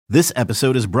This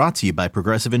episode is brought to you by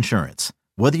Progressive Insurance.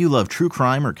 Whether you love true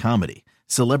crime or comedy,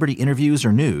 celebrity interviews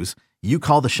or news, you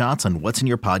call the shots on what's in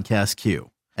your podcast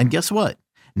queue. And guess what?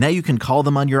 Now you can call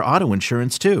them on your auto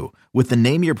insurance too with the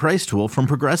Name Your Price tool from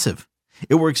Progressive.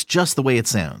 It works just the way it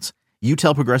sounds. You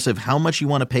tell Progressive how much you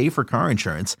want to pay for car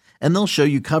insurance, and they'll show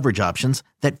you coverage options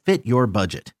that fit your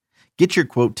budget. Get your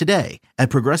quote today at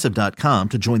Progressive.com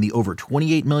to join the over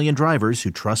 28 million drivers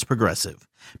who trust Progressive.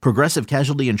 Progressive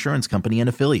Casualty Insurance Company and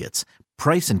Affiliates.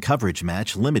 Price and coverage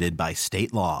match limited by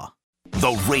state law.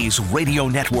 The Rays Radio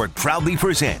Network proudly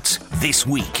presents This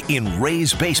Week in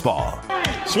Rays Baseball.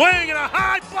 Swing and a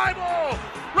high fly ball!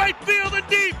 Right field and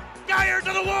deep! Geyer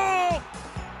to the wall!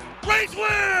 Rays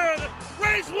win!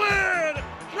 Rays win!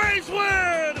 Rays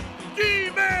win!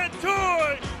 D-Man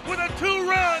Toy with a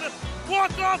two-run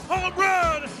walk-off home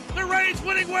run! The Rays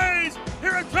winning ways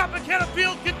here at Tropicana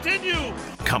Field continue!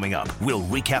 Coming up, we'll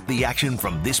recap the action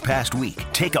from this past week,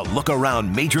 take a look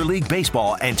around Major League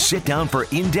Baseball, and sit down for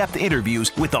in-depth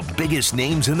interviews with the biggest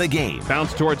names in the game.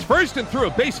 Bounce towards first and through a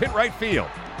base hit right field.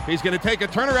 He's going to take a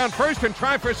turnaround first and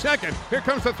try for second. Here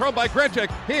comes the throw by Grichuk.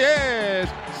 He is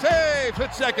safe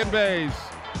at second base.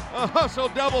 A hustle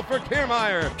double for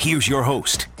Kiermaier. Here's your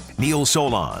host, Neil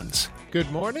Solondz. Good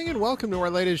morning and welcome to our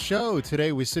latest show.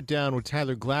 Today we sit down with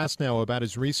Tyler Glasnow about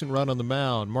his recent run on the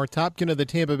mound. Mark Topkin of the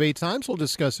Tampa Bay Times will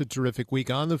discuss a terrific week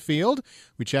on the field.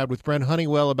 We chat with Brent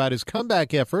Honeywell about his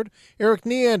comeback effort. Eric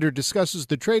Neander discusses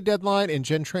the trade deadline, and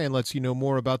Jen Tran lets you know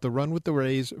more about the Run with the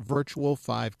Rays virtual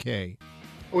 5K.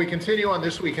 We continue on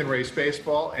This Week in Rays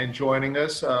Baseball, and joining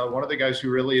us, one of the guys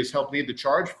who really has helped lead the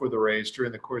charge for the Rays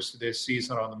during the course of this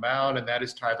season on the mound, and that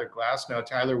is Tyler Glasnow.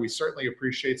 Tyler, we certainly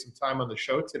appreciate some time on the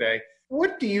show today.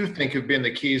 What do you think have been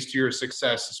the keys to your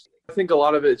success? I think a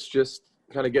lot of it's just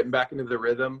kind of getting back into the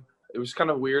rhythm. It was kind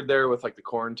of weird there with like the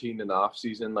quarantine and the off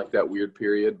season, like that weird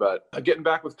period, but getting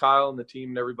back with Kyle and the team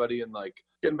and everybody and like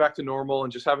getting back to normal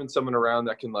and just having someone around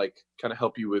that can like kind of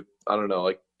help you with, I don't know,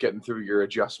 like getting through your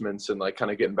adjustments and like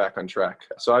kind of getting back on track.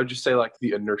 So I would just say like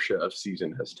the inertia of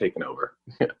season has taken over.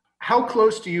 How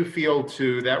close do you feel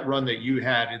to that run that you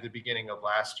had at the beginning of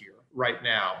last year right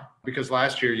now? Because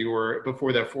last year you were,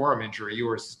 before that forearm injury, you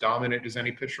were as dominant as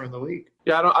any pitcher in the league.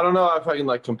 Yeah, I don't know if I can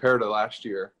like compare to last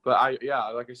year, but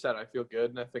like I said, I feel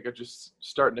good. And I think I'm just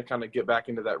starting to kind of get back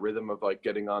into that rhythm of like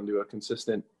getting onto a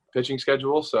consistent pitching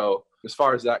schedule. So as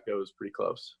far as that goes, pretty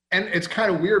close. And it's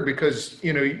kind of weird because,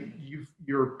 you know,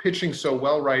 you're pitching so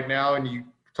well right now, and you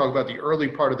talk about the early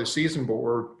part of the season, but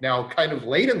we're now kind of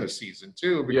late in the season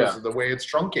too because of the way it's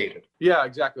truncated. Yeah,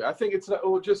 exactly. I think it's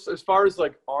just as far as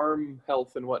like arm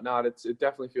health and whatnot, it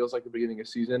definitely feels like the beginning of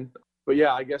season. But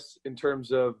yeah, I guess in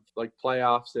terms of like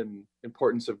playoffs and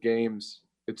importance of games,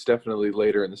 it's definitely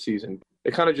later in the season.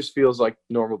 It kind of just feels like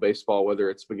normal baseball, whether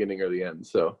it's beginning or the end.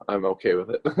 So I'm okay with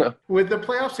it. With the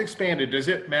playoffs expanded, does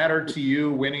it matter to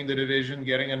you winning the division,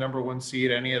 getting a number one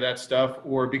seed, any of that stuff?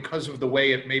 Or because of the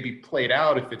way it may be played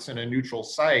out, if it's in a neutral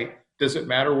site, does it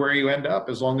matter where you end up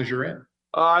as long as you're in?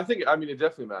 I mean, it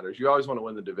definitely matters. You always want to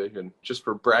win the division just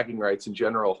for bragging rights in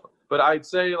general. But I'd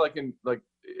say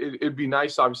it'd be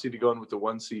nice, obviously, to go in with the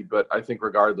one seed, but I think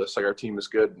regardless, like our team is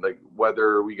good. Like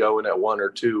whether we go in at 1 or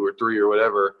 2 or 3 or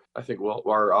whatever, I think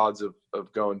our odds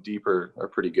of going deeper are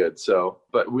pretty good. So,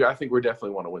 but I think we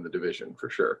definitely want to win the division for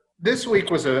sure. This week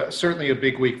was certainly a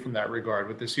big week from that regard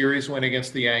with the series win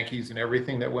against the Yankees and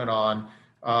everything that went on.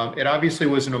 It obviously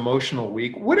was an emotional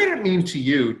week. What did it mean to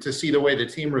you to see the way the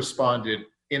team responded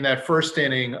in that first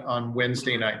inning on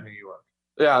Wednesday night in New York?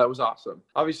 Yeah, that was awesome.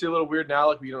 Obviously a little weird now,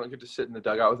 like we don't get to sit in the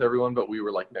dugout with everyone, but we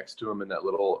were like next to him in that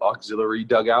little auxiliary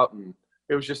dugout, and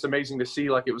it was just amazing to see.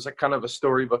 Like it was like kind of a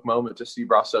storybook moment to see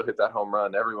Brasso hit that home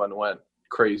run. Everyone went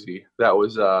crazy. That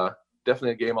was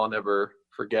definitely a game I'll never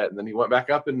forget. And then he went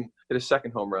back up and hit a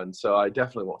second home run, so I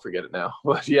definitely won't forget it now.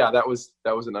 But yeah, that was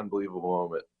an unbelievable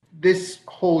moment. This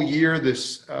whole year,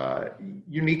 this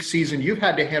unique season, you've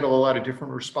had to handle a lot of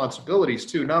different responsibilities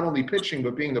too, not only pitching,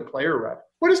 but being the player rep.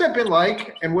 What has that been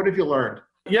like, and what have you learned?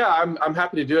 Yeah, I'm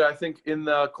happy to do it. I think in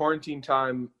the quarantine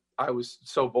time, I was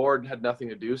so bored and had nothing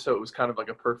to do, so it was kind of like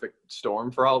a perfect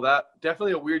storm for all that.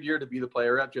 Definitely a weird year to be the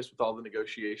player rep, just with all the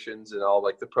negotiations and all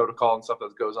like the protocol and stuff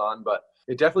that goes on, but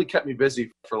it definitely kept me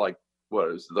busy for like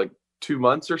 2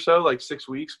 months or so, like 6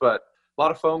 weeks, but a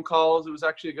lot of phone calls. It was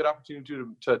actually a good opportunity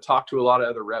to talk to a lot of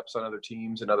other reps on other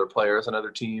teams and other players on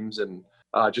other teams, and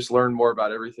just learn more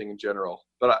about everything in general.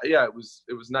 But yeah, it was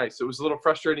nice. It was a little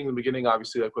frustrating in the beginning,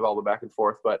 obviously, like with all the back and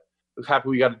forth, but I was happy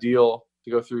we got a deal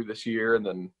to go through this year, and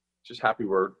then just happy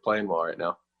we're playing well right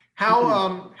now.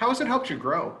 How has it helped you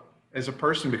grow as a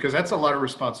person? Because that's a lot of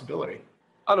responsibility.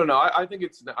 I don't know. I think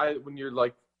when you're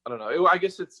like I don't know. I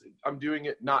guess I'm doing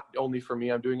it not only for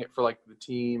me. I'm doing it for like the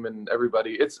team and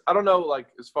everybody. I don't know, like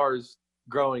as far as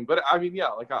growing, but I mean, yeah,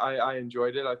 like I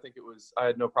enjoyed it. I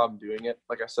had no problem doing it.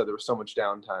 Like I said, there was so much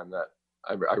downtime that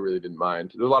I really didn't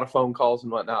mind. There were a lot of phone calls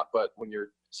and whatnot, but when you're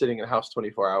sitting in a house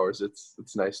 24 hours,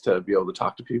 it's nice to be able to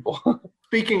talk to people.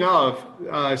 Speaking of,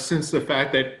 since the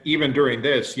fact that even during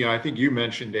this, I think you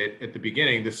mentioned it at the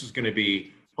beginning, this is going to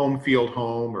be home field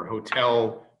home or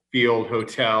hotel field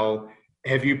hotel.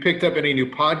 Have you picked up any new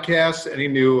podcasts, any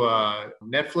new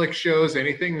Netflix shows,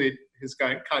 anything that has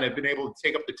kind of been able to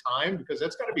take up the time? Because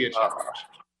that's got to be a challenge.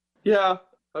 Yeah,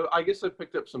 I guess I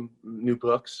picked up some new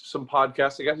books, some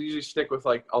podcasts. I guess I usually stick with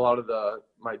like a lot of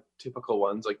my typical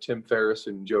ones, like Tim Ferriss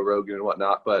and Joe Rogan and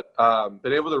whatnot. But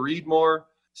been able to read more.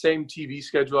 Same TV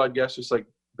schedule, I guess, just like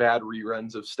bad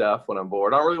reruns of stuff when I'm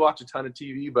bored. I don't really watch a ton of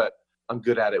TV, but I'm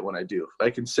good at it when I do. I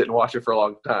can sit and watch it for a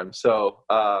long time. So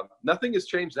nothing has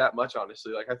changed that much,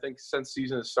 honestly. Like I think since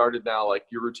season has started now, like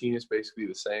your routine is basically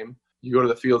the same. You go to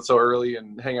the field so early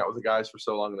and hang out with the guys for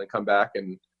so long and then come back,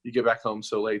 and you get back home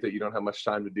so late that you don't have much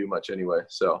time to do much anyway.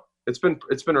 So it's been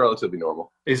relatively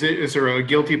normal. Is there a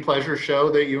guilty pleasure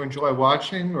show that you enjoy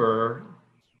watching, or?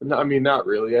 No, I mean, not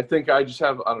really. I think I just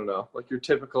have, I don't know, like your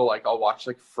typical, like I'll watch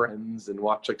like Friends and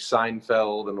watch like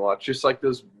Seinfeld and watch just like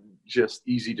those just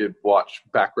easy to watch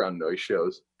background noise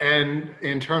shows. And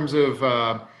in terms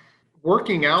of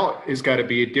working out has got to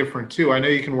be different too. I know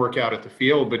you can work out at the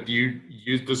field, but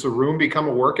does the room become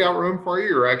a workout room for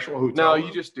you or actual hotel? No,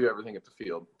 you just do everything at the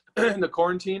field. In the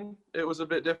quarantine, it was a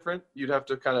bit different. You'd have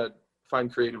to kind of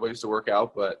find creative ways to work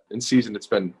out, but in season, it's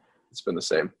been the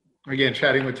same. Again,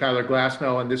 chatting with Tyler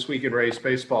Glasnow on This Week in Rays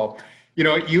Baseball.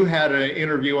 You had an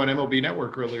interview on MLB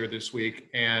Network earlier this week,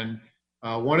 and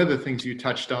one of the things you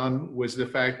touched on was the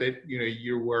fact that,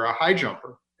 you were a high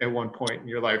jumper at one point in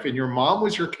your life, and your mom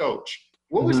was your coach.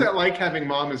 What was that like having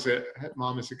mom as a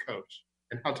coach,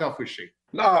 and how tough was she?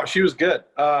 No, she was good.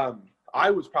 I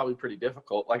was probably pretty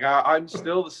difficult. Like I'm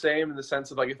still the same in the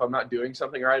sense of like, if I'm not doing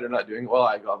something right or not doing it well,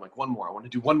 I'm like, one more, I want to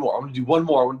do one more. I want to do one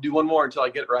more. I want to do one more until I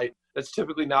get it right. That's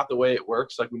typically not the way it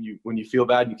works. Like when you feel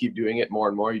bad and you keep doing it more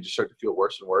and more, you just start to feel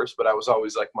worse and worse. But I was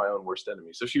always like my own worst enemy.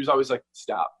 So she was always like,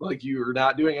 stop, like you're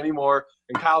not doing any more.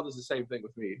 And Kyle does the same thing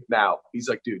with me now. He's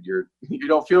like, dude, you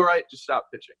don't feel right. Just stop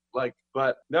pitching. Like,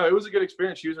 but no, it was a good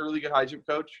experience. She was a really good high jump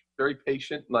coach, very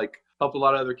patient, like helped a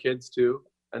lot of other kids too.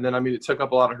 And then, I mean, it took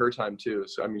up a lot of her time too.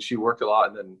 So, I mean, she worked a lot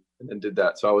and then did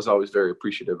that. So I was always very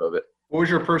appreciative of it. What was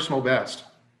your personal best?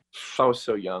 I was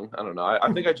so young. I don't know.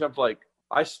 I think I jumped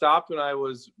I stopped when I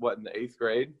was in the 8th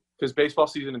grade, because baseball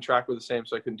season and track were the same.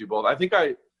 So I couldn't do both. I think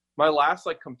my last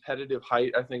competitive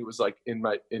height, I think it was in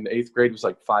 8th grade was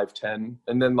 5'10".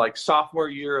 And then sophomore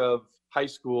year of high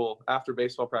school, after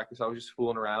baseball practice, I was just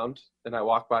fooling around and I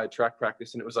walked by a track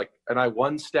practice and it was and I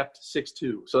one-stepped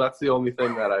 6'2". So that's the only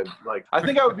thing that I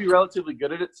think I would be relatively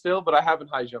good at it still, but I haven't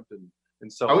high jumped in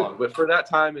so long. But for that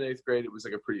time in 8th grade, it was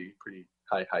a pretty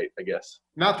high height, I guess.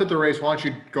 Not that the Rays want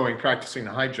you practicing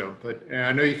the high jump, but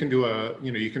I know you can do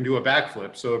a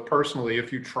backflip. So personally,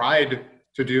 if you tried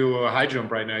to do a high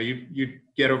jump right now, you'd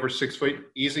get over 6 feet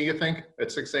easy, you think, at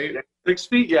 6'8"? 6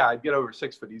 feet, yeah, I'd get over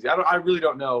 6 foot easy. I really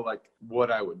don't know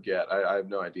what I would get. I have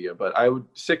no idea, but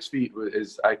 6 feet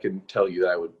I can tell you that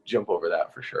I would jump over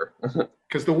that for sure.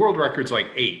 Because the world record's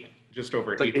 8, just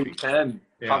over 8 feet. 8'10",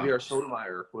 yeah. Javier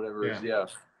Sotomayor, whatever it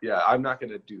is. Yeah. I'm not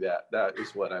going to do that. That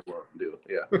is what I won't do.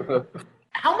 Yeah.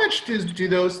 How much do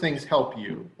those things help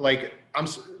you?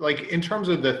 In terms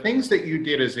of the things that you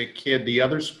did as a kid, the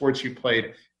other sports you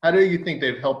played, how do you think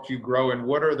they've helped you grow? And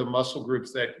what are the muscle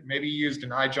groups that maybe you used in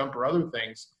high jump or other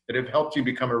things that have helped you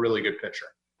become a really good pitcher?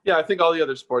 Yeah, I think all the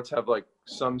other sports have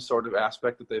some sort of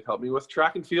aspect that they've helped me with.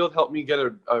 Track and field helped me get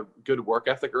a good work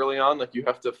ethic early on. You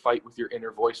have to fight with your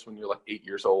inner voice when you're 8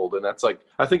 years old. And that's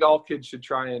I think all kids should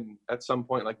try and at some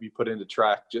point be put into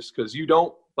track, just because you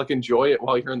don't enjoy it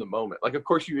while you're in the moment. Of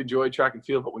course you enjoy track and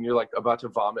field, but when you're about to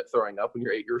vomit, throwing up when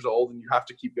you're 8 years old and you have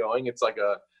to keep going, it's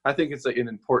I think it's an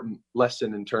important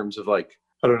lesson in terms of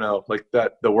I don't know,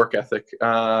 the work ethic.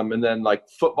 And then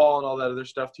football and all that other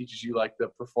stuff teaches you the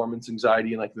performance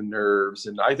anxiety and the nerves.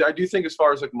 And I do think as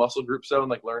far as muscle groups though,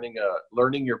 and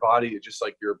learning your body, just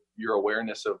your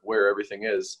awareness of where everything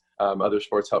is. Other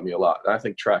sports help me a lot. I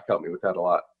think track helped me with that a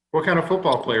lot. What kind of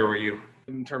football player were you?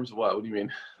 In terms of what? What do you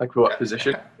mean? What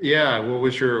position? Yeah. What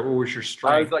was your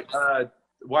strength? I was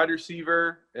wide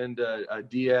receiver and a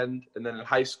D end. And then in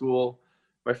high school,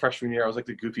 my freshman year, I was the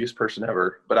goofiest person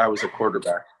ever, but I was a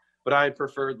quarterback. But I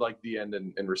preferred D end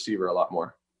and receiver a lot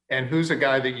more. And who's a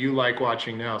guy that you like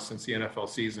watching now, since the NFL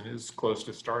season is close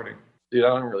to starting? Dude, I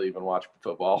don't really even watch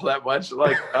football that much.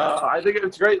 Like, I think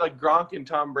it's great. Like Gronk and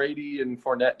Tom Brady and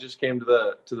Fournette just came to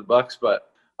the Bucs,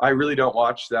 but I really don't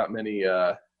watch that many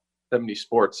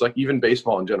sports. Like even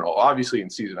baseball in general. Obviously, in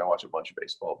season, I watch a bunch of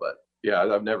baseball, but yeah,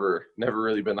 I've never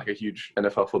really been like a huge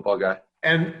NFL football guy.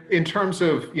 And in terms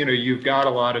of, you've got a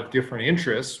lot of different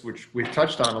interests, which we've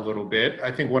touched on a little bit.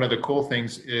 I think one of the cool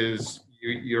things is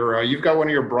you've got one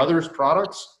of your brother's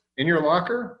products in your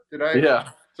locker.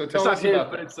 Yeah. So tell us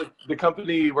about that. It's like the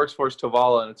company he works for is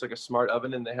Tovala, and it's like a smart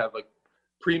oven, and they have like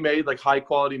pre-made, like high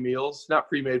quality meals. Not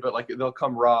pre-made, but like they'll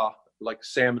come raw, like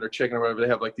salmon or chicken or whatever. They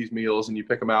have like these meals, and you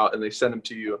pick them out, and they send them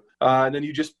to you, and then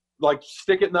you just like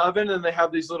stick it in the oven, and they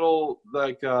have these little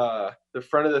like the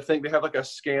front of the thing. They have like a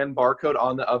scan barcode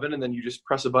on the oven, and then you just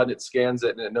press a button, it scans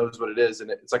it, and it knows what it is, and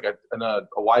it's like a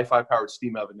Wi-Fi powered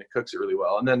steam oven. It cooks it really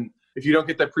well. And then if you don't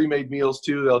get the pre-made meals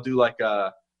too, they'll do like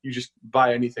you just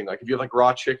buy anything. Like if you have like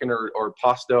raw chicken or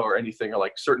pasta or anything, or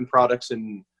like certain products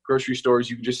in grocery stores,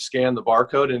 you can just scan the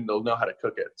barcode and they'll know how to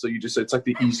cook it. So it's like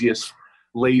the easiest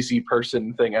lazy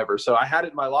person thing ever. So I had it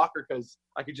in my locker because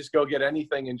I could just go get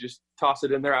anything and just toss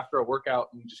it in there after a workout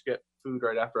and just get food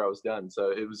right after I was done. So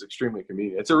it was extremely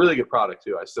convenient. It's a really good product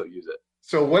too. I still use it.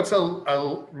 So what's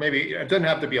maybe it doesn't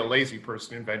have to be a lazy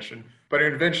person invention, but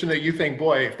an invention that you think,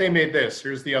 boy, if they made this,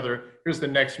 here's the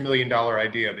next $1 million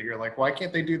idea that you're like, why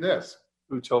can't they do this?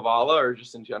 Tovala or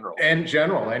just in general? In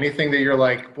general, anything that you're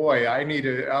like, boy,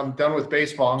 I'm done with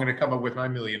baseball. I'm going to come up with my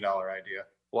 $1 million idea.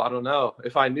 Well, I don't know.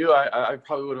 If I knew, I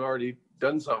probably would have already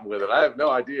done something with it. I have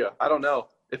no idea. I don't know.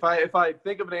 If I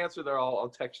think of an answer there, I'll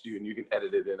text you and you can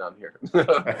edit it in on here.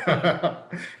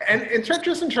 And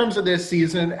just in terms of this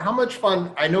season, how much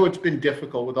fun, I know it's been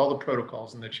difficult with all the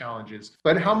protocols and the challenges,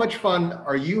 but how much fun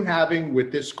are you having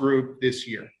with this group this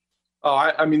year? Oh,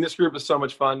 I mean, this group is so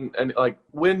much fun, and like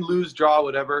win, lose, draw,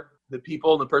 whatever, the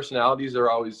people and the personalities are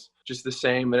always just the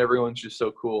same, and everyone's just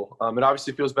so cool. It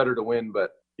obviously feels better to win,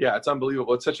 but yeah, it's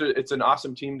unbelievable. It's an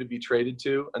awesome team to be traded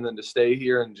to, and then to stay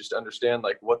here and just understand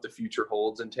like what the future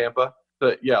holds in Tampa.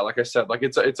 But yeah, like I said, like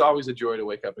it's always a joy to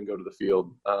wake up and go to the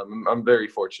field. I'm very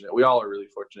fortunate. We all are really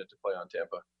fortunate to play on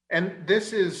Tampa. And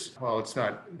this is, well, it's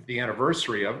not the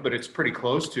anniversary of, but it's pretty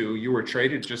close to. You were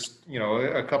traded just,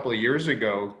 a couple of years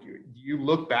ago. You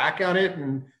look back on it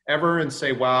and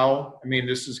say, wow, I mean,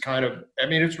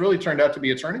 it's really turned out to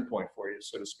be a turning point for you,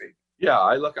 so to speak. Yeah,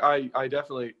 I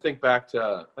definitely think back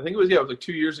to, I think it was like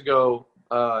 2 years ago,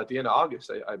 at the end of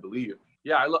August, I believe.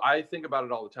 Yeah, I think about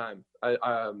it all the time.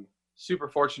 I'm super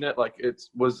fortunate. Like it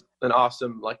was an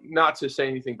awesome, like not to say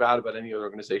anything bad about any other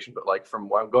organization, but like from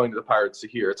when I'm going to the Pirates to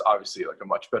here, it's obviously like a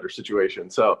much better situation.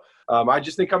 So I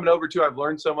just think coming over too, I've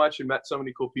learned so much and met so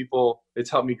many cool people. It's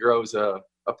helped me grow as a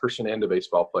person and a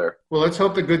baseball player. Well, let's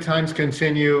hope the good times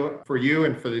continue for you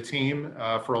and for the team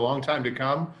for a long time to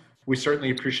come. We certainly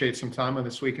appreciate some time on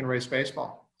This Week in Rays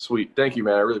Baseball. Sweet. Thank you,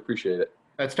 man. I really appreciate it.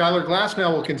 That's Tyler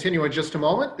Glasnow. We'll continue in just a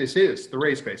moment. This is the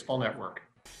Rays Baseball Network.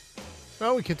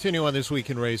 Well, we continue on This Week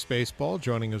in Rays Baseball.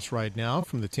 Joining us right now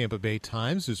from the Tampa Bay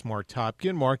Times is Mark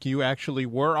Topkin. Mark, you actually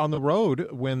were on the road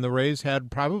when the Rays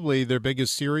had probably their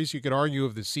biggest series, you could argue,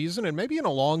 of the season, and maybe in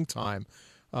a long time.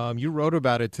 You wrote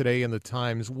about it today in the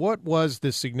Times. What was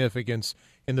the significance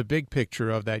in the big picture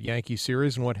of that Yankee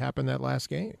series and what happened that last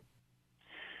game?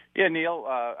 Yeah, Neil,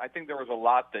 I think there was a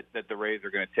lot that the Rays are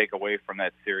going to take away from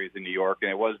that series in New York, and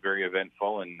it was very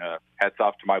eventful, and hats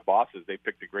off to my bosses. They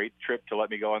picked a great trip to let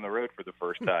me go on the road for the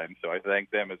first time, so I thank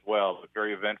them as well. It was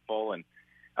very eventful, and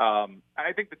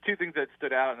I think the two things that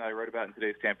stood out and I wrote about in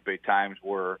today's Tampa Bay Times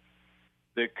were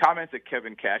the comments that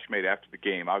Kevin Cash made after the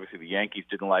game. Obviously, the Yankees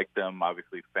didn't like them.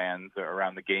 Obviously, fans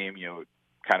around the game,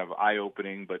 kind of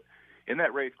eye-opening, but in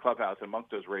that Rays clubhouse, amongst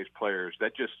those Rays players,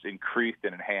 that just increased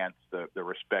and enhanced the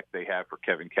respect they have for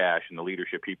Kevin Cash and the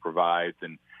leadership he provides.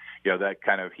 And, that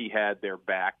kind of he had their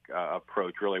back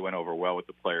approach really went over well with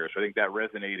the players. So I think that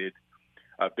resonated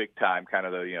big time, kind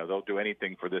of they'll do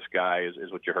anything for this guy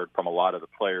is what you heard from a lot of the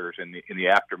players in the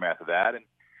aftermath of that. And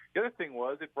the other thing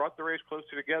was it brought the Rays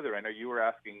closer together. I know you were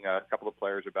asking a couple of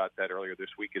players about that earlier this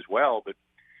week as well, but,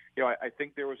 I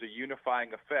think there was a unifying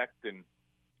effect, and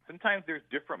sometimes there's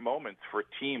different moments for a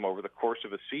team over the course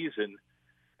of a season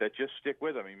that just stick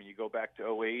with them. I mean, you go back to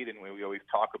 2008, and we always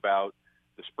talk about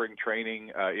the spring training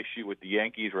issue with the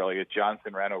Yankees, where Elliott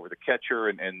Johnson ran over the catcher,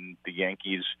 and the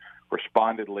Yankees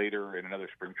responded later in another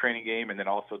spring training game, and then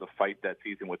also the fight that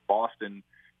season with Boston,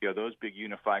 those big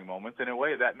unifying moments. In a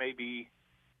way, that may be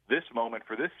this moment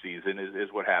for this season is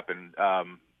what happened.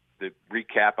 The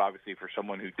recap, obviously, for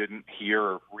someone who didn't hear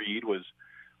or read was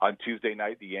on Tuesday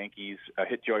night, the Yankees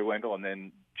hit Joey Wendell, and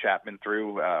then Chapman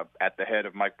threw at the head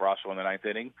of Mike Brosseau in the ninth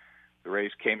inning. The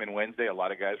Rays came in Wednesday. A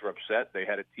lot of guys were upset. They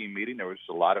had a team meeting. There was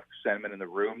a lot of sentiment in the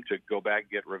room to go back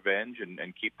and get revenge and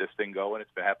keep this thing going.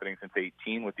 It's been happening since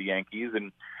 2018 with the Yankees,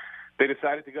 and they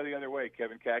decided to go the other way.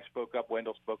 Kevin Cash spoke up,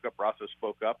 Wendell spoke up, Rosso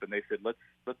spoke up, and they said, let's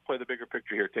play the bigger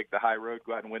picture here, take the high road,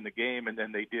 go out and win the game, and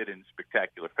then they did in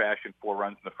spectacular fashion. 4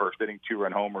 runs in the first inning,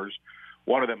 2-run homers,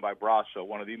 one of them by Brasso,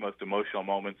 one of the most emotional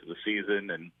moments of the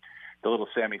season, and the little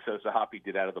Sammy Sosa hop he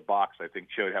did out of the box, I think,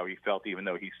 showed how he felt, even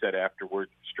though he said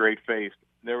afterwards, straight-faced,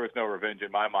 there was no revenge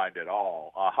in my mind at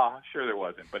all. Sure there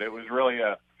wasn't, but it was really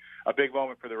a big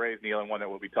moment for the Rays, Neil, and one that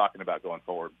we'll be talking about going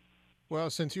forward. Well,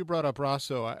 since you brought up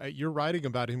Rosso, you're writing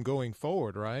about him going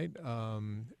forward, right?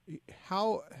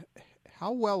 How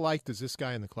well liked is this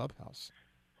guy in the clubhouse?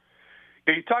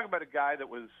 Yeah, you talk about a guy that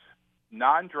was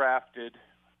non-drafted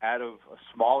out of a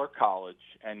smaller college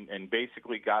and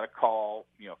basically got a call,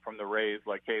 from the Rays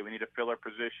like, hey, we need a filler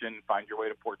position, find your way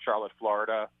to Port Charlotte,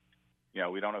 Florida.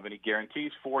 We don't have any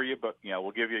guarantees for you, but,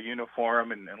 we'll give you a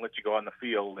uniform and let you go on the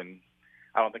field. And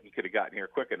I don't think he could have gotten here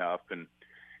quick enough. And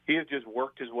he has just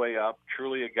worked his way up,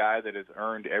 truly a guy that has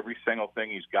earned every single thing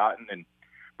he's gotten and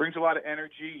brings a lot of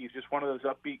energy. He's just one of those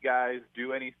upbeat guys,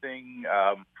 do anything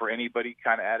for anybody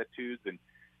kind of attitudes. And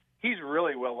he's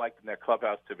really well liked in that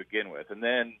clubhouse to begin with. And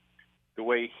then the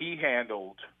way he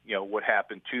handled, what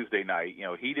happened Tuesday night,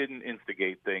 he didn't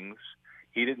instigate things.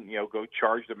 He didn't, go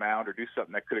charge the mound or do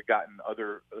something that could have gotten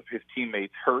other of his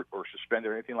teammates hurt or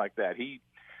suspended or anything like that. He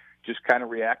just kind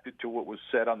of reacted to what was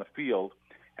said on the field.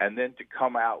 And then to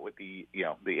come out with the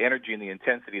energy and the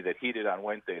intensity that he did on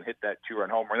Wednesday and hit that 2-run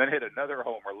homer and then hit another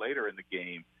homer later in the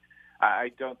game,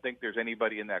 I don't think there's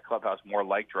anybody in that clubhouse more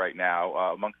liked right now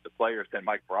amongst the players than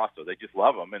Mike Brasso. They just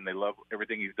love him, and they love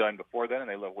everything he's done before then, and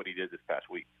they love what he did this past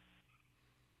week.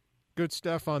 Good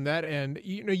stuff on that. And,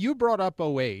 you brought up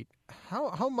 08.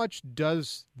 How much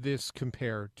does this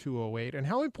compare to 08, and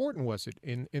how important was it,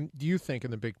 do you think, in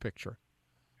the big picture?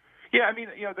 Yeah, I mean,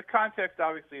 the context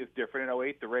obviously is different. In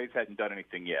 08, the Rays hadn't done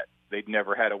anything yet. They'd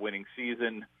never had a winning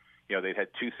season. They'd had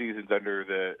 2 seasons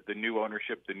under the new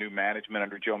ownership, the new management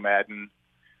under Joe Madden.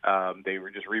 They were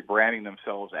just rebranding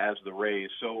themselves as the Rays.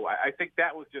 So I think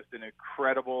that was just an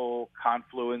incredible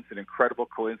confluence, an incredible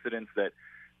coincidence that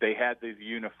they had these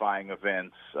unifying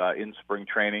events in spring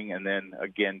training and then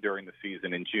again during the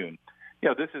season in June.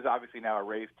 This is obviously now a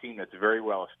Rays team that's very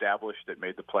well established, that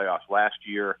made the playoffs last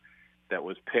year, that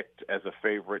was picked as a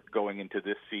favorite going into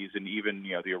this season, even,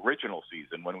 the original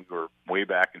season when we were way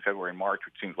back in February and March,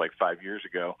 which seems like 5 years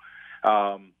ago.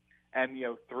 And,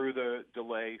 through the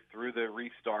delay, through the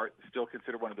restart, still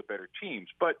considered one of the better teams.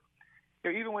 But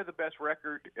even with the best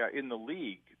record in the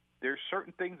league, there's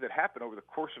certain things that happen over the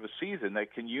course of a season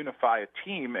that can unify a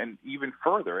team and even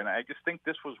further. And I just think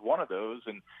this was one of those.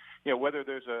 And, whether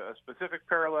there's a specific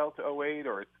parallel to 08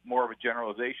 or it's more of a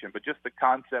generalization, but just the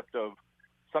concept of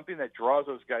something that draws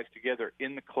those guys together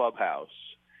in the clubhouse.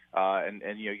 And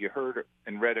you heard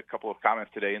and read a couple of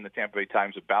comments today in the Tampa Bay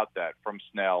Times about that from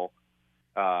Snell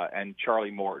and Charlie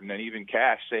Morton and even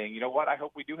Cash saying, I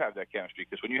hope we do have that chemistry,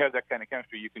 because when you have that kind of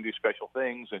chemistry, you can do special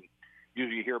things, and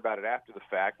usually you hear about it after the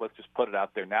fact. Let's just put it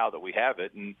out there now that we have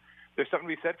it. And there's something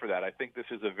to be said for that. I think this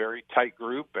is a very tight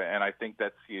group, and I think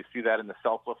you see that in the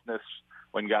selflessness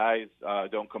when guys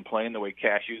don't complain the way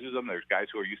Cash uses them. There's guys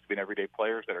who are used to being everyday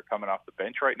players that are coming off the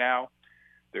bench right now.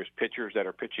 There's pitchers that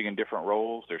are pitching in different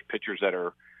roles. There's pitchers that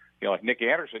are, like Nick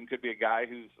Anderson could be a guy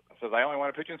who says, I only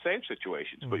want to pitch in save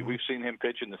situations. Mm-hmm. But we've seen him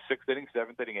pitch in the 6th inning,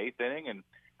 7th inning, 8th inning, and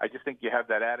I just think you have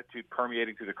that attitude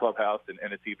permeating through the clubhouse,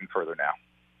 and it's even further now.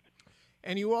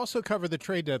 And you also cover the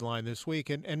trade deadline this week,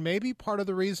 and maybe part of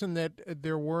the reason that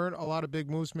there weren't a lot of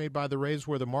big moves made by the Rays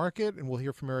were the market, and we'll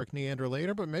hear from Eric Neander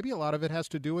later, but maybe a lot of it has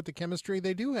to do with the chemistry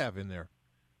they do have in there.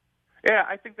 Yeah,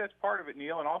 I think that's part of it,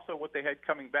 Neil, and also what they had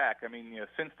coming back. I mean,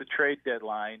 since the trade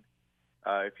deadline,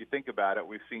 if you think about it,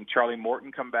 we've seen Charlie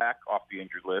Morton come back off the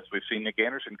injured list. We've seen Nick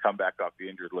Anderson come back off the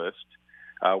injured list.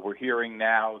 We're hearing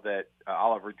now that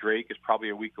Oliver Drake is probably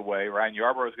a week away. Ryan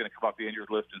Yarbrough is going to come off the injured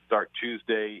list and start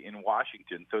Tuesday in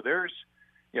Washington. So there's,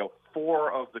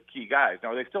 4 of the key guys.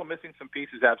 Now, are they still missing some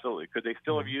pieces? Absolutely. Could they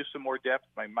still have used some more depth?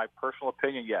 My personal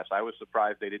opinion, yes. I was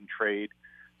surprised they didn't trade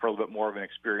for a little bit more of an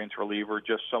experienced reliever,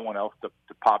 just someone else to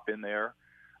pop in there.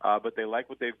 But they like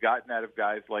what they've gotten out of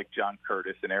guys like John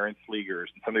Curtis and Aaron Slegers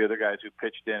and some of the other guys who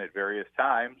pitched in at various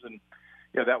times. And,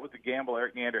 that was the gamble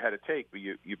Eric Neander had to take. But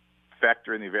you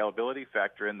factor in the availability,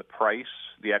 factor in the price,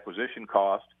 the acquisition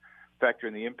cost, factor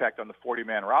in the impact on the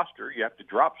 40-man roster. You have to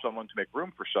drop someone to make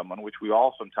room for someone, which we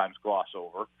all sometimes gloss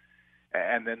over.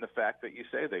 And then the fact that you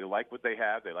say they like what they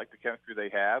have, they like the chemistry they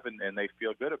have, and they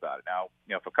feel good about it. Now,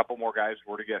 if a couple more guys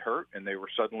were to get hurt and they were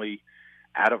suddenly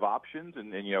out of options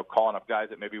and calling up guys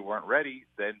that maybe weren't ready,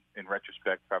 then in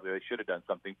retrospect, probably they should have done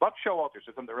something. Buck Showalter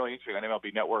said something really interesting on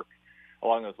MLB Network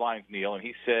along those lines, Neil, and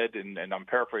he said, and I'm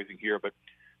paraphrasing here, but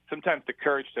sometimes the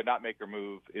courage to not make a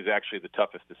move is actually the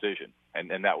toughest decision.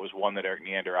 And that was one that Erik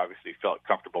Neander obviously felt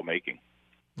comfortable making.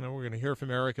 Now we're going to hear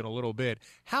from Erik in a little bit.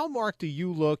 How, Mark, do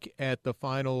you look at the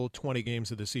final 20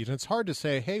 games of the season? It's hard to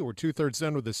say, hey, we're two-thirds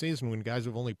done with the season when guys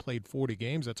have only played 40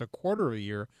 games. That's a quarter of a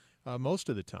year most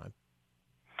of the time.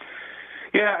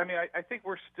 Yeah, I mean, I think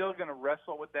we're still going to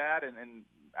wrestle with that, and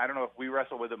I don't know if we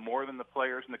wrestle with it more than the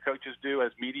players and the coaches do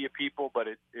as media people, but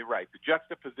right, the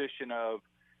juxtaposition of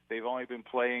they've only been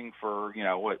playing for,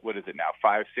 what is it now,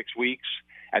 5-6 weeks,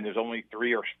 and there's only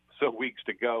 3 or so weeks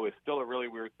to go is still a really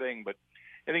weird thing. But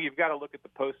I think you've got to look at the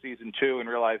postseason, too, and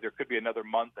realize there could be another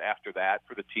month after that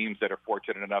for the teams that are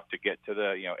fortunate enough to get to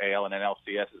the, AL and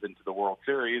NLCSs into the World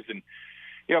Series. And,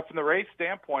 from the Rays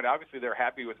standpoint, obviously they're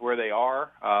happy with where they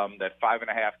are. That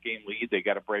 5.5-game lead, they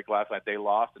got a break last night. They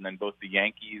lost, and then both the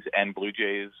Yankees and Blue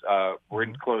Jays were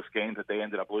in close games that they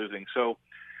ended up losing. So,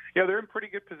 they're in pretty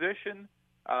good position.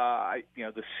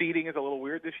 The seeding is a little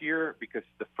weird this year because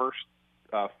the first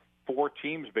 4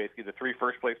 teams, basically the 3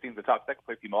 first-place teams, the top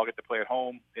second-place team, all get to play at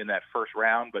home in that first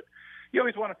round. But you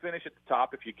always want to finish at the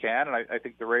top if you can, and I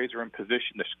think the Rays are in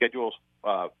position. The schedule's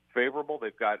favorable.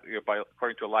 They've got,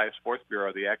 according to Elias Sports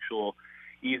Bureau, the actual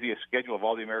easiest schedule of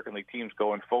all the American League teams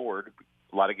going forward.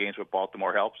 A lot of games with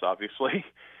Baltimore helps, obviously.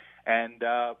 And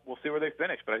we'll see where they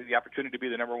finish. But I think the opportunity to be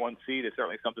the number 1 seed is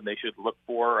certainly something they should look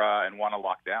for and want to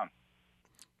lock down.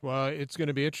 Well, it's going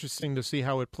to be interesting to see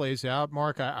how it plays out.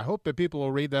 Mark, I hope that people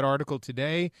will read that article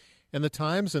today in the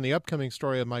Times and the upcoming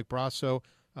story of Mike Brosseau.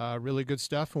 Really good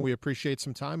stuff, and we appreciate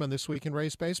some time on This Week in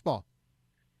Rays Baseball.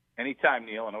 Anytime,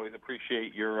 Neil, and always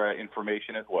appreciate your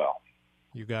information as well.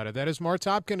 You got it. That is Mark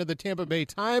Topkin of the Tampa Bay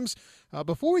Times.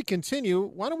 Before we continue,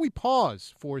 why don't we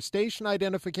pause for station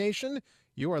identification?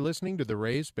 You are listening to the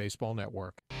Rays Baseball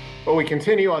Network. Well, we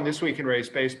continue on This Week in Rays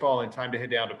Baseball, and time to head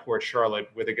down to Port Charlotte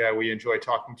with a guy we enjoy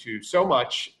talking to so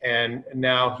much, and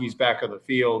now he's back on the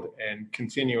field and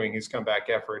continuing his comeback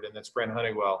effort, and that's Brent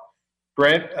Honeywell.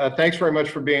 Brent, thanks very much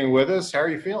for being with us. How are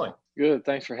you feeling? Good.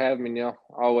 Thanks for having me, Neil.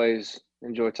 Always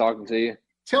enjoy talking to you.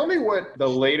 Tell me what the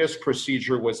latest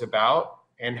procedure was about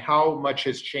and how much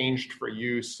has changed for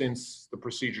you since the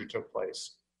procedure took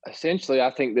place. Essentially,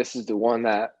 I think this is the one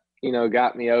that,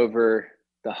 got me over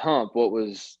the hump.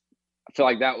 I feel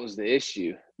like that was the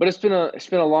issue. But it's been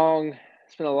a long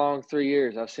 3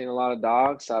 years. I've seen a lot of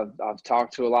docs. I've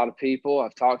talked to a lot of people.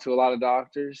 I've talked to a lot of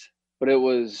doctors. But there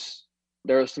was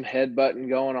some headbutting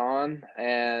going on,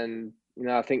 and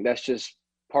I think that's just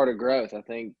part of growth. I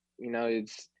think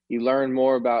you learn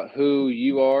more about who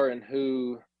you are and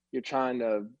who you're trying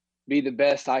to be the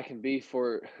best I can be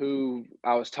for who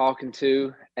I was talking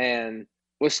to. And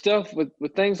with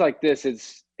things like this,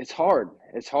 it's hard.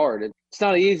 It's hard. It's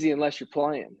not easy unless you're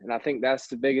playing. And I think that's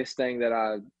the biggest thing that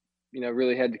I,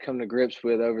 really had to come to grips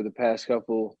with over the past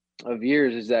couple of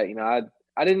years is that,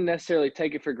 I didn't necessarily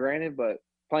take it for granted, but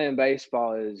playing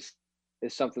baseball is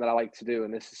something that I like to do.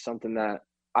 And this is something that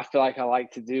I feel like I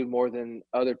like to do more than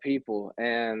other people.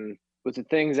 And with the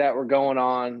things that were going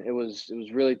on, it was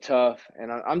really tough.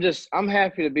 And I'm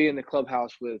happy to be in the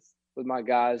clubhouse with my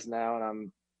guys now.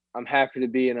 And I'm happy to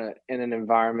be in an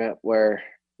environment where,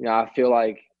 I feel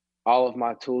like all of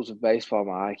my tools of baseball,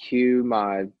 my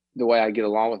IQ, the way I get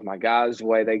along with my guys, the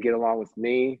way they get along with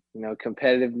me,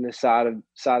 competitiveness side of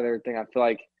everything.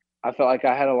 I felt like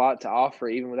I had a lot to offer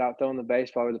even without throwing the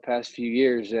baseball over the past few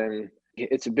years. And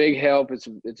it's a big help. It's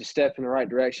a step in the right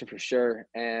direction for sure.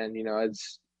 And,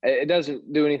 it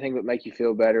doesn't do anything but make you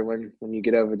feel better when you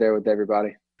get over there with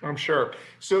everybody. I'm sure.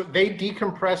 So they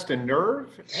decompressed a nerve.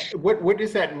 What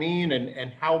does that mean,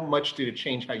 and how much did it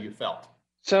change how you felt?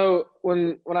 So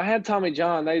when I had Tommy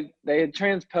John, they had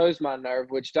transposed my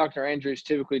nerve, which Dr. Andrews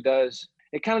typically does.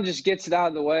 It kind of just gets it out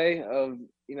of the way of,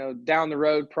 down the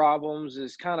road problems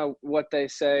is kind of what they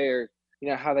say, or,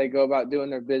 how they go about doing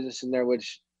their business in there,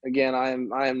 which again, I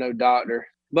am no doctor,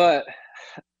 but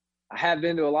I have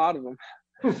been to a lot of them.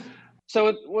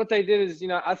 So what they did is,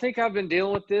 I think I've been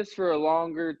dealing with this for a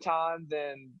longer time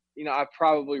than, I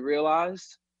probably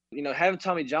realized. Having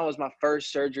Tommy John was my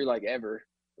first surgery ever.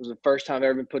 It was the first time I've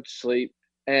ever been put to sleep.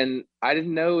 And I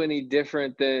didn't know any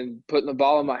different than putting the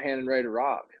ball in my hand and ready to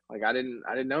rock. I didn't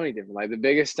know any different. The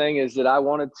biggest thing is that I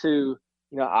wanted to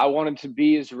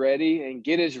be as ready and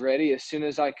get as ready as soon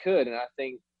as I could. And I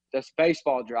think that's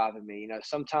baseball driving me.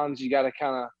 Sometimes you got to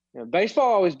kind of,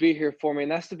 baseball always be here for me.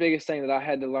 And that's the biggest thing that I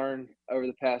had to learn over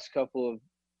the past couple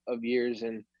of years.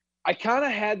 And I kind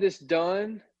of had this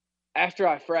done after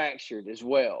I fractured as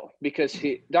well, because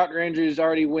Dr. Andrews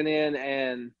already went in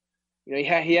and, you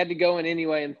know, he had to go in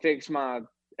anyway and fix my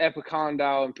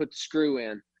epicondyle and put the screw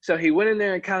in. So he went in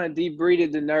there and kind of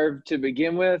debrided the nerve to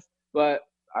begin with, but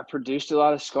I produced a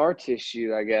lot of scar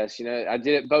tissue, I guess. You know, I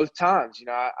did it both times. You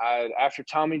know, I after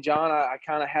Tommy John, I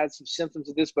kind of had some symptoms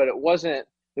of this, but it wasn't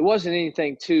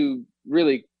anything too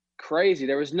really crazy.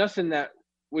 There was nothing that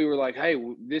we were like, hey,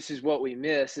 this is what we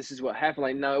missed. This is what happened.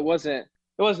 Like, no, it wasn't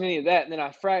any of that. And then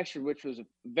I fractured, which was a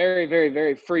very, very,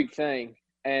 very freak thing.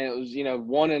 And it was, you know,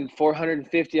 1 in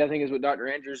 450, I think is what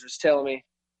Dr. Andrews was telling me.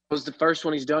 It was the first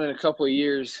one he's done in a couple of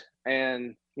years.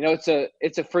 And, you know,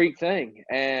 it's a freak thing.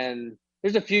 And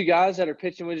there's a few guys that are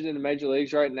pitching widgets in the major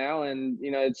leagues right now. And,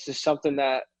 you know, it's just something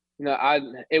that, you know,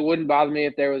 it wouldn't bother me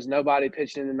if there was nobody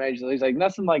pitching in the major leagues, like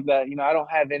nothing like that. You know, I don't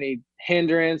have any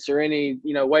hindrance or any,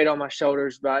 you know, weight on my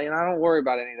shoulders, but, you know, I don't worry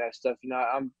about any of that stuff. You know,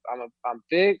 I'm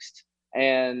fixed,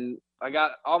 and I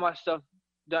got all my stuff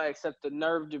done except the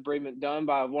nerve debridement done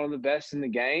by one of the best in the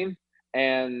game.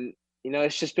 And, you know,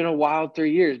 it's just been a wild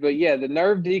 3 years. But yeah, the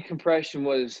nerve decompression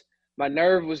my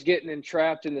nerve was getting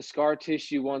entrapped in the scar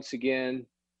tissue once again,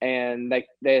 and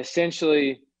they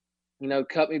essentially, you know,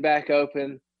 cut me back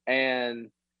open and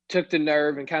took the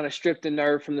nerve and kind of stripped the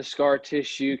nerve from the scar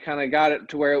tissue, kind of got it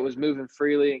to where it was moving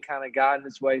freely and kind of guiding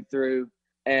its way through,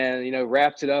 and, you know,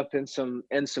 wrapped it up in some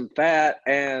fat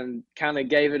and kind of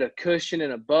gave it a cushion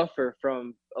and a buffer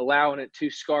from allowing it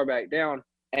to scar back down.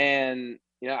 And,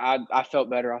 you know, I felt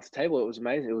better off the table. It was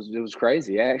amazing. It was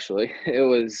crazy, actually.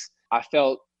 I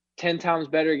felt 10 times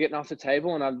better getting off the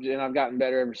table, and I've gotten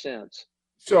better ever since.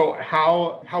 So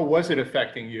how was it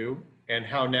affecting you, and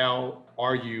how now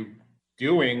are you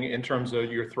doing in terms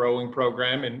of your throwing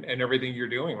program and everything you're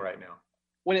doing right now?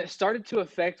 When it started to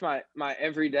affect my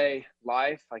everyday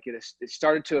life, like it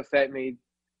started to affect me,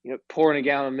 you know, pouring a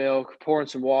gallon of milk, pouring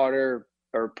some water,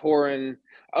 or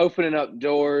opening up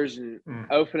doors and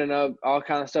opening up all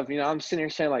kind of stuff. You know, I'm sitting here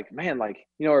saying like, man, like,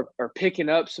 you know, or picking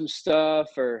up some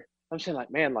stuff, or I'm saying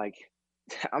like, man, like,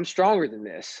 I'm stronger than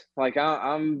this. Like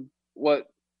I'm what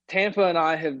Tampa and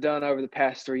I have done over the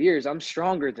past 3 years. I'm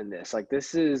stronger than this. Like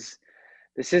this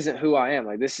isn't who I am.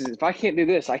 Like if I can't do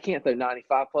this, I can't throw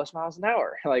 95 plus miles an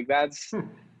hour. Like that's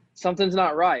something's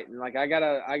not right. And like I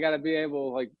gotta be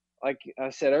able, like I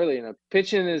said earlier, you know,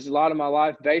 pitching is a lot of my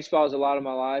life. Baseball is a lot of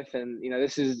my life. And, you know,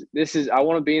 this is I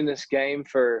want to be in this game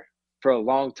for a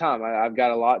long time. I've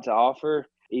got a lot to offer,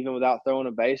 even without throwing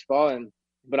a baseball.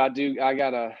 But I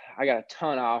got a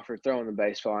ton to offer throwing the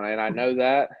baseball, and I know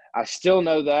that. I still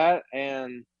know that,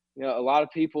 and, you know, a lot of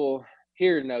people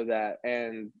here know that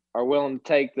and are willing to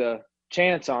take the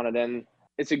chance on it, and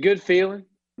it's a good feeling.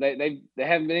 They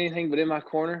haven't been anything but in my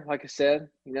corner, like I said,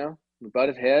 you know, we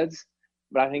butted heads,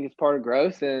 but I think it's part of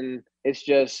growth, and it's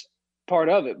just part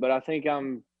of it. But I think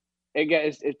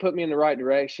it put me in the right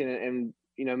direction, and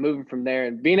you know, moving from there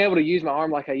and being able to use my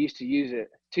arm like I used to use it.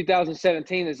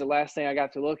 2017 is the last thing I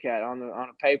got to look at on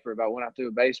a paper about when I threw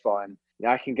a baseball. And, you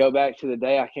know, I can go back to the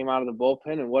day I came out of the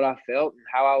bullpen and what I felt and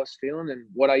how I was feeling and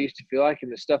what I used to feel like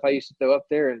and the stuff I used to throw up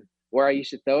there and where I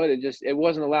used to throw it. It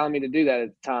wasn't allowing me to do that at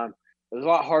the time. It was a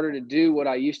lot harder to do what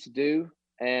I used to do,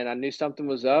 and I knew something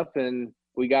was up, and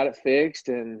we got it fixed,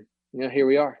 and, you know, here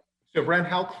we are. So, Brent,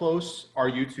 how close are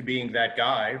you to being that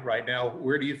guy right now?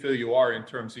 Where do you feel you are in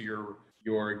terms of your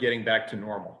getting back to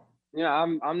normal? You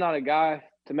know, I'm not a guy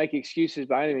to make excuses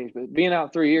by any means, but being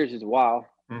out 3 years is a while.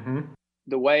 Mm-hmm.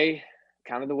 The way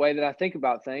that I think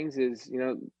about things is, you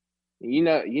know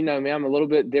me, I'm a little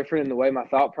bit different in the way my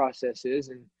thought process is.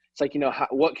 And it's like, you know,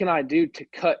 what can I do to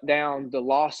cut down the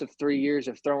loss of 3 years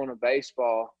of throwing a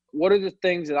baseball? What are the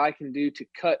things that I can do to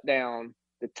cut down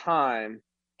the time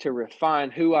to refine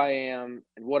who I am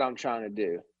and what I'm trying to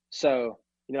do? So,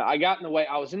 you know, I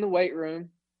was in the weight room.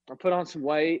 I put on some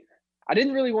weight. I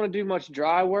didn't really want to do much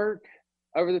dry work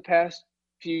over the past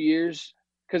few years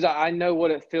because I know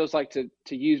what it feels like to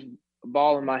use a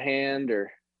ball in my hand,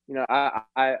 or, you know,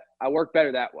 I work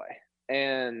better that way.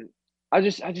 And I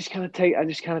just kind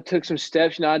of took some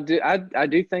steps. You know, I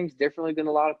do things differently than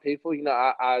a lot of people. You know,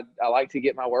 I like to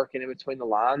get my work in between the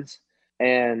lines,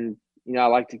 and, you know, I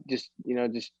like to just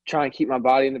try and keep my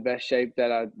body in the best shape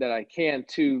that I can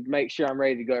to make sure I'm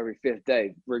ready to go every fifth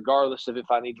day, regardless of if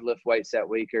I need to lift weights that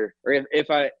week or if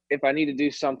I need to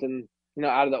do something, you know,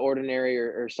 out of the ordinary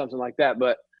or something like that.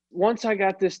 But once I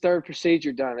got this third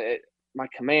procedure done, I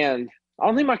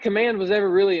don't think my command was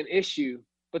ever really an issue,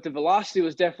 but the velocity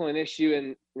was definitely an issue.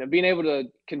 And, you know, being able to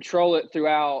control it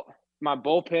throughout my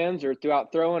bullpens or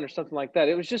throughout throwing or something like that,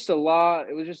 it was just a lot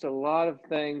of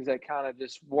things that kind of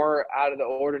just were out of the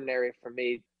ordinary for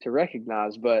me to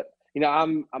recognize. But, you know,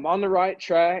 I'm on the right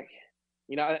track.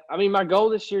 I mean, my goal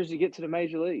this year is to get to the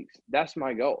major leagues. That's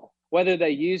my goal. Whether they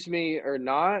use me or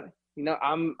not,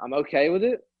 I'm okay with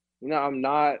it. I'm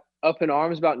not up in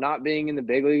arms about not being in the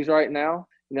big leagues right now.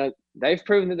 They've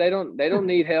proven that they don't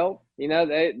need help.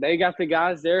 They got the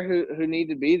guys there who need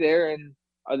to be there, and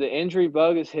the injury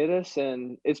bug has hit us,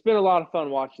 and it's been a lot of fun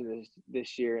watching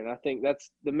this year. And I think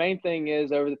that's the main thing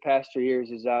is over the past 3 years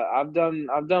is I've done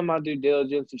my due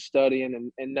diligence of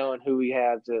studying and knowing who we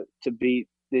have to beat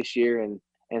this year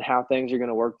and how things are going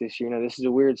to work this year. This is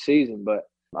a weird season, but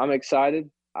I'm excited.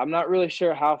 I'm not really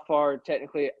sure how far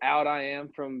technically out I am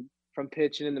from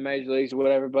pitching in the major leagues or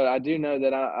whatever, but I do know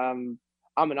that I'm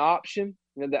an option.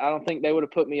 That I don't think they would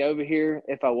have put me over here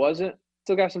if I wasn't.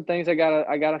 Still got some things I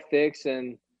gotta fix,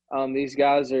 and these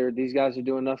guys are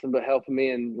doing nothing but helping me.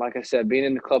 And like I said, being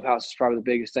in the clubhouse is probably the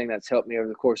biggest thing that's helped me over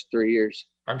the course of 3 years.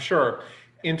 I'm sure.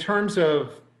 In terms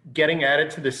of getting added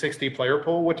to the 60-player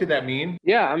pool, what did that mean?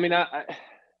 Yeah, I mean,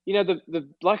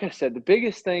 like I said, the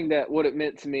biggest thing that what it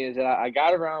meant to me is that I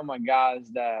got around my guys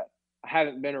that I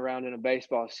haven't been around in a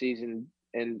baseball season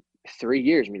in 3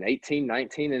 years. I mean, 18,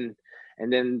 19,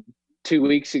 and then 2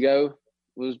 weeks ago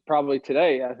was probably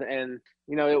today. And,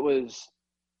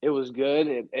 it was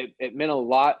good. It meant a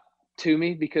lot to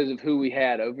me because of who we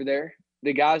had over there.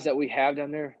 The guys that we have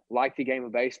down there like the game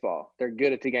of baseball. They're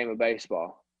good at the game of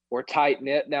baseball. We're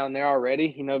tight-knit down there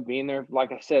already, being there,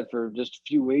 like I said, for just a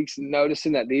few weeks and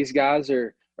noticing that these guys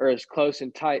are as close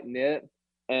and tight-knit,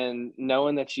 and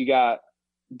knowing that you got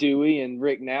Dewey and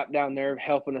Rick Knapp down there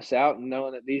helping us out, and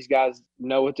knowing that these guys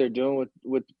know what they're doing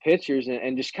with the pitchers,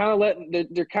 and just kind of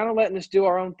letting us do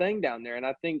our own thing down there. And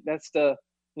I think that's they're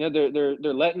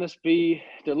letting us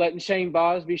they're letting Shane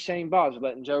Baz be Shane Baz. They're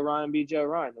letting Joe Ryan be Joe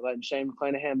Ryan. They're letting Shane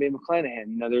McClanahan be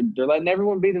McClanahan. They're letting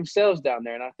everyone be themselves down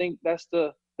there. And I think that's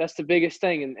the biggest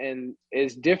thing. And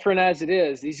as different as it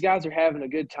is, these guys are having a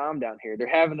good time down here. They're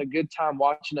having a good time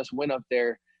watching us win up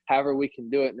there, however we can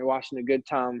do it. And they're watching a good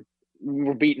time.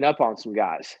 We're beating up on some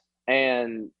guys,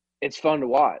 and it's fun to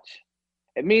watch.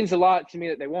 It means a lot to me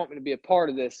that they want me to be a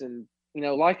part of this. And,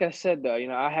 like I said, though,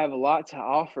 I have a lot to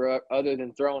offer other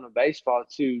than throwing a baseball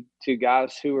to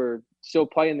guys who are still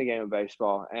playing the game of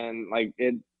baseball. And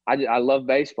I love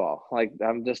baseball.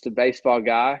 I'm just a baseball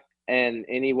guy, and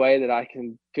any way that I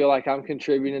can feel like I'm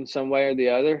contributing in some way or the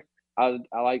other, I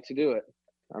like to do it.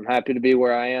 I'm happy to be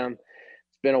where I am.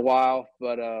 It's been a while,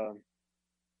 but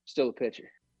still a pitcher.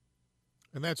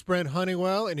 And that's Brent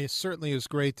Honeywell, and it certainly is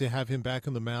great to have him back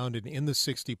on the mound and in the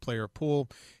 60-player pool.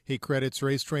 He credits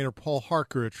race trainer Paul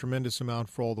Harker a tremendous amount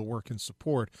for all the work and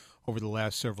support over the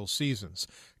last several seasons.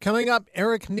 Coming up,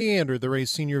 Erik Neander, the Rays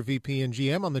Senior VP and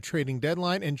GM on the trading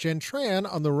deadline, and Jen Tran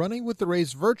on the Running with the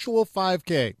Rays virtual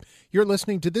 5K. You're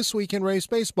listening to This Week in Rays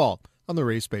Baseball on the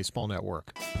Rays Baseball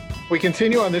Network. We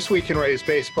continue on This Week in Rays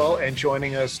Baseball, and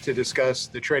joining us to discuss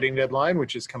the trading deadline,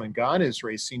 which is come and gone, is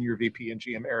Rays Senior VP and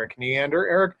GM Erik Neander.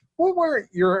 Erik, what were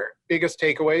your biggest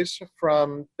takeaways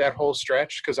from that whole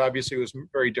stretch? Because obviously it was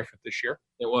very different this year.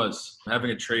 It was.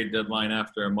 Having a trade deadline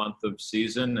after a month of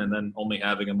season and then only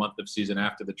having a month of season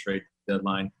after the trade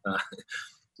deadline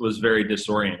was very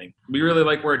disorienting. We really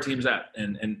like where our team's at,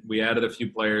 and we added a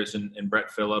few players in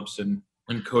Brett Phillips and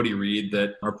Cody Reed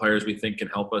that are players we think can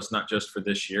help us not just for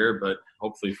this year, but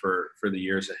hopefully for the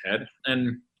years ahead.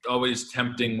 And always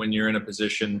tempting when you're in a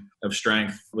position of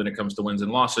strength when it comes to wins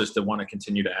and losses to want to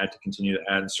continue to add.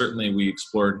 And certainly we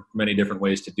explored many different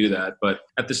ways to do that. But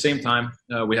at the same time,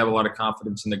 we have a lot of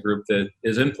confidence in the group that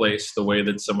is in place, the way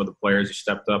that some of the players have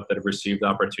stepped up that have received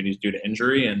opportunities due to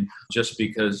injury. And just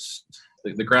because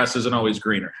the grass isn't always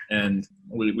greener. And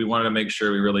we wanted to make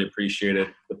sure we really appreciated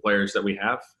the players that we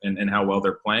have and how well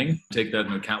they're playing. Take that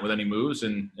into account with any moves.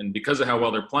 And because of how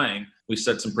well they're playing, we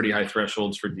set some pretty high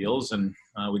thresholds for deals. And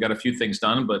we got a few things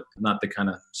done, but not the kind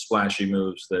of splashy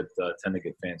moves that tend to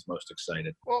get fans most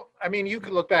excited. Well, I mean, you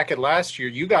could look back at last year.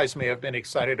 You guys may have been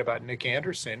excited about Nick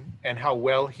Anderson and how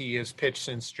well he has pitched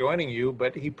since joining you,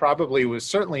 but he probably was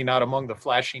certainly not among the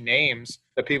flashy names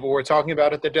that people were talking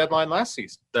about at the deadline last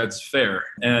season. That's fair.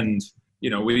 And,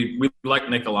 we like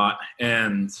Nick a lot.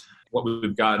 And what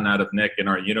we've gotten out of Nick in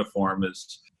our uniform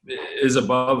is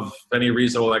above any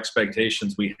reasonable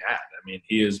expectations we had. I mean,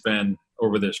 he has been,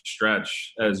 over this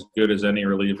stretch, as good as any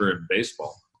reliever in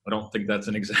baseball. I don't think that's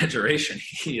an exaggeration.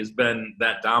 He has been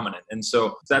that dominant. And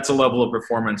so that's a level of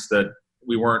performance that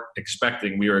we weren't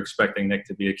expecting. We were expecting Nick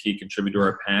to be a key contributor to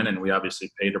our pen, and we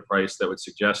obviously paid a price that would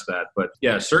suggest that. But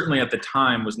yeah, certainly at the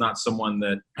time was not someone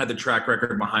that had the track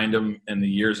record behind him and the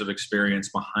years of experience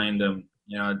behind him,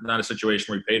 not a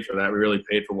situation where we paid for that. We really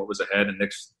paid for what was ahead, and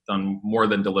Nick's done more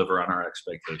than deliver on our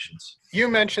expectations. You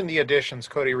mentioned the additions,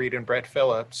 Cody Reed and Brett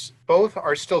Phillips. Both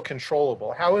are still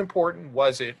controllable. How important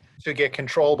was it to get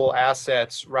controllable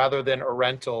assets rather than a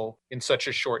rental in such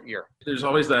a short year? There's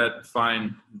always that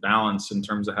fine balance in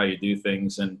terms of how you do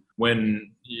things. And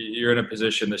when you're in a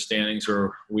position, the standings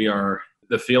where we are,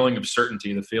 the feeling of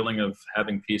certainty, the feeling of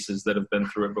having pieces that have been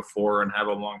through it before and have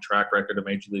a long track record of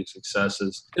Major League success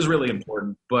is really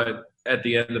important. But at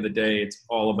the end of the day, it's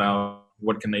all about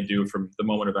what can they do from the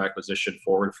moment of acquisition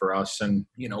forward for us. And,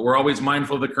 we're always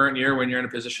mindful of the current year when you're in a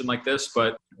position like this,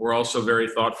 but we're also very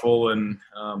thoughtful and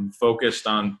focused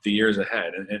on the years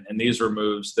ahead. And these were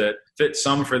moves that fit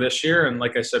some for this year. And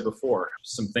like I said before,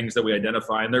 some things that we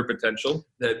identify in their potential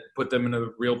that put them in a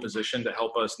real position to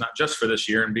help us, not just for this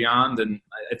year and beyond. And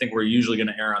I think we're usually going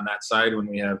to err on that side when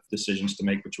we have decisions to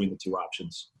make between the two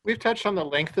options. We've touched on the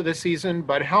length of the season,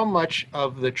 but how much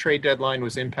of the trade deadline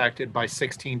was impacted by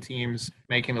 16 teams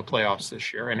making the playoffs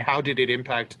this year? And how did it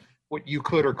impact what you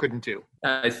could or couldn't do?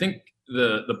 I think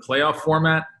the playoff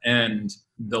format and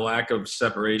the lack of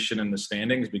separation in the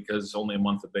standings, because only a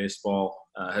month of baseball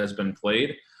has been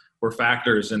played, were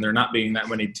factors in there not being that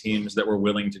many teams that were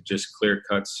willing to just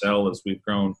clear-cut sell as we've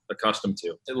grown accustomed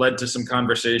to. It led to some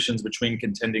conversations between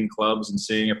contending clubs and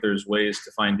seeing if there's ways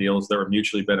to find deals that were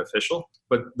mutually beneficial.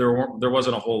 But there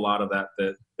wasn't a whole lot of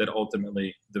that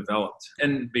ultimately developed.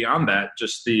 And beyond that,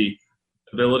 just the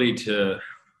ability to –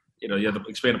 you have to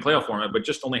expand the playoff format, but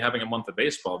just only having a month of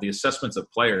baseball, the assessments of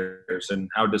players and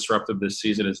how disruptive this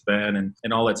season has been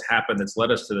and all that's happened that's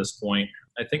led us to this point,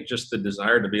 I think just the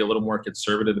desire to be a little more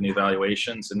conservative in the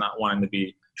evaluations and not wanting to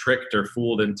be tricked or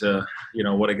fooled into,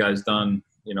 what a guy's done,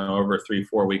 over a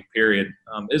 3-4 week period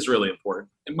is really important.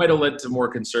 It might have led to more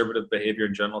conservative behavior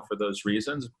in general for those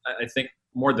reasons. I think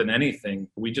more than anything,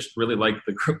 we just really like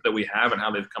the group that we have and how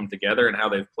they've come together and how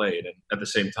they've played. And at the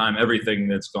same time, everything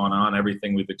that's gone on,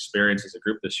 everything we've experienced as a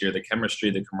group this year, the chemistry,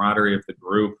 the camaraderie of the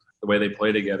group, the way they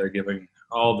play together, giving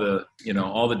all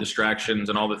the distractions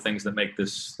and all the things that make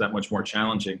this that much more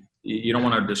challenging. You don't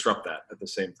want to disrupt that at the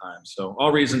same time. So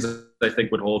all reasons I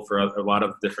think would hold for a lot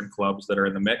of different clubs that are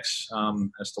in the mix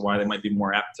as to why they might be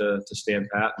more apt to stand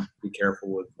pat and be careful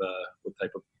with what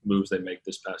type of moves they make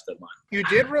this past deadline. You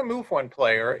did remove one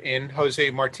player in Jose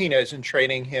Martinez and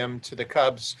trading him to the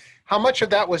Cubs. How much of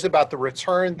that was about the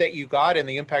return that you got and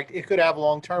the impact it could have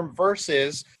long-term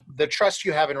versus the trust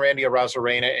you have in Randy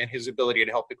Arozarena and his ability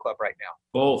to help the club right now?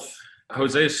 Both.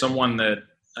 Jose is someone that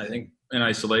I think in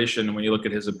isolation, when you look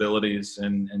at his abilities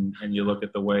and you look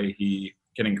at the way he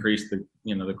can increase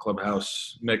the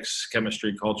clubhouse mix,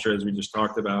 chemistry, culture, as we just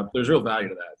talked about, there's real value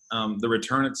to that. The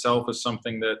return itself is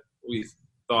something that we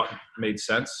thought made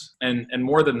sense. And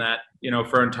more than that,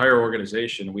 for our entire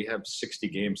organization, we have 60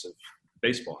 games of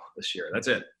baseball this year. That's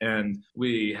it. And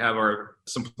we have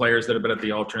some players that have been at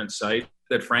the alternate site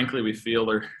that frankly we feel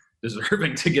are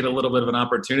deserving to get a little bit of an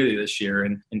opportunity this year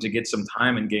and to get some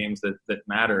time in games that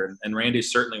matter. And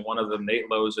Randy's certainly one of them. Nate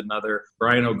Lowe's another.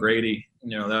 Brian O'Grady,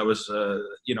 that was a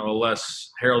less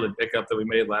heralded pickup that we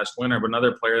made last winter, but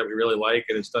another player that we really like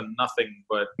and has done nothing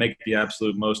but make the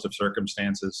absolute most of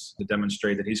circumstances to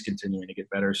demonstrate that he's continuing to get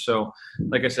better. So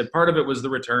like I said, part of it was the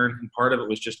return and part of it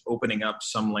was just opening up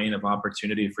some lane of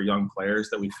opportunity for young players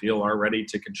that we feel are ready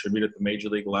to contribute at the major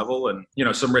league level. And,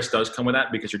 some risk does come with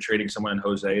that because you're trading someone in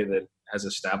Jose that has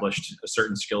established a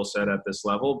certain skill set at this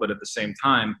level. But at the same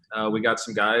time, we got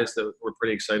some guys that we're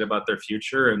pretty excited about their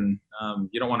future, and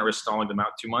you don't want to risk stalling them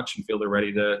out too much and feel they're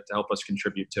ready to help us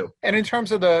contribute too. And in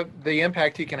terms of the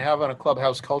impact he can have on a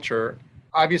clubhouse culture,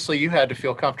 obviously you had to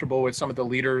feel comfortable with some of the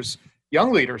leaders,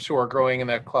 young leaders who are growing in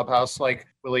that clubhouse, like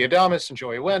Willie Adames and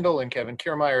Joey Wendell and Kevin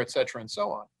Kiermaier, et cetera, and so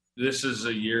on. This is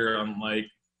a year unlike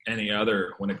any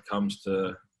other when it comes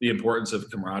to the importance of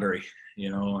camaraderie,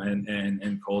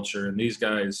 and culture. And these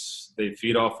guys, they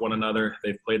feed off one another.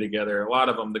 They've played together. A lot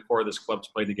of them, the core of this club's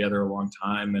played together a long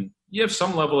time. And you have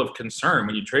some level of concern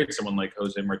when you trade someone like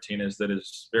Jose Martinez that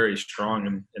is very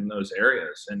strong in those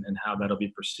areas and how that'll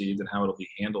be perceived and how it'll be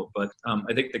handled. But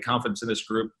I think the confidence in this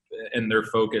group and their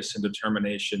focus and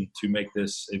determination to make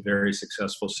this a very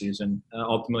successful season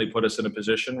ultimately put us in a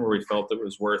position where we felt it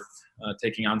was worth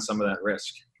taking on some of that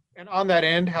risk. And on that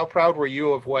end, how proud were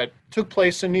you of what took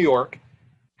place in New York,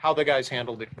 how the guys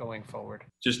handled it going forward?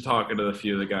 Just talking to a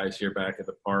few of the guys here back at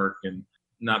the park and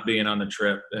not being on the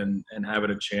trip and having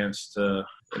a chance to,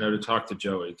 to talk to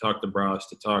Joey, to talk to Bros,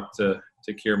 to talk to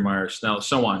Kiermaier, Snell,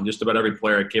 so on. Just about every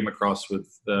player I came across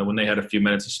with when they had a few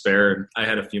minutes to spare and I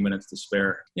had a few minutes to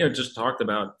spare. Just talked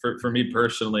about, for me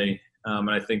personally,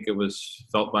 and I think it was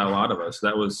felt by a lot of us,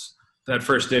 that was that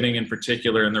first inning in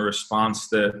particular and the response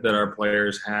that our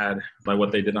players had by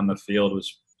what they did on the field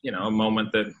was, a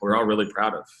moment that we're all really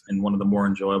proud of and one of the more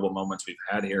enjoyable moments we've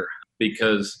had here,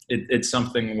 because it's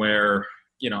something where,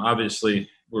 obviously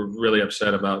we're really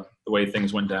upset about the way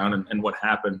things went down and what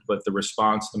happened, but the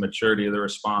response, the maturity of the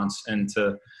response, and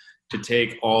to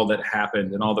take all that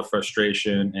happened and all the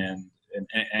frustration and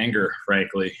anger,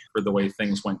 frankly, for the way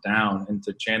things went down, and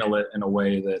to channel it in a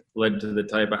way that led to the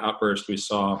type of outburst we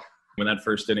saw in that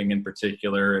first inning in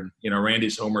particular. And,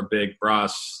 Randy's homer big,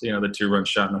 Bras, the 2-run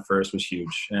shot in the first was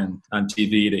huge. And on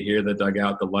TV to hear the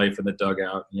dugout, the life in the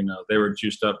dugout, they were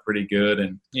juiced up pretty good.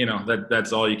 And,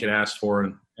 that's all you can ask for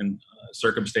in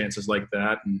circumstances like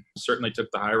that. And certainly took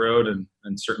the high road and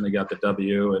certainly got the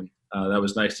W. And that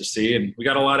was nice to see. And we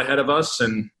got a lot ahead of us,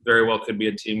 and very well could be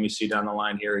a team we see down the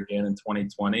line here again in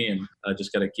 2020. And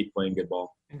just got to keep playing good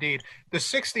ball. Indeed. The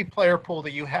 60-player pool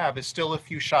that you have is still a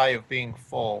few shy of being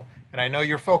full. And I know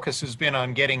your focus has been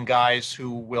on getting guys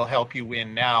who will help you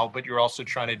win now, but you're also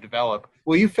trying to develop.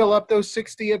 Will you fill up those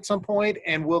 60 at some point?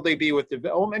 And will they be with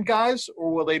development guys,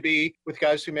 or will they be with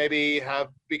guys who maybe have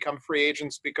become free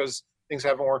agents because things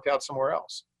haven't worked out somewhere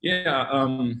else? Yeah,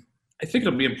 I think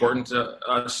it'll be important to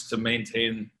us to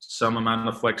maintain some amount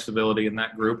of flexibility in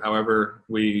that group. However,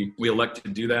 we elect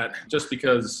to do that just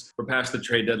because we're past the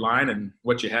trade deadline, and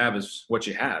what you have is what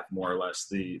you have, more or less,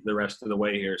 the rest of the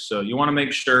way here. So you want to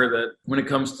make sure that when it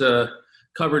comes to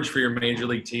coverage for your major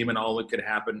league team and all that could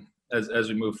happen as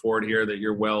we move forward here, that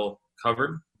you're well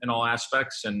covered in all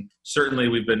aspects. And certainly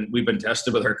we've been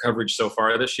tested with our coverage so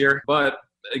far this year. But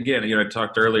again, I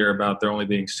talked earlier about there only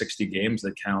being 60 games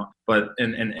that count, but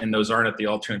and those aren't at the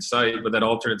alternate site, but that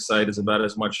alternate site is about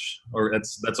as much, or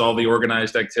that's all the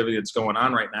organized activity that's going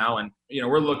on right now. And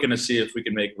we're looking to see if we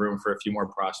can make room for a few more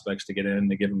prospects to get in,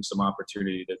 to give them some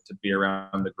opportunity to be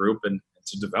around the group and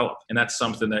to develop. And that's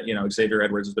something that Xavier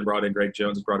Edwards has been brought in, Greg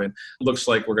Jones has brought in. It looks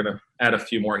like we're going to add a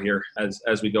few more here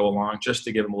as we go along, just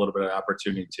to give them a little bit of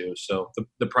opportunity too. So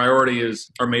the priority is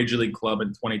our major league club in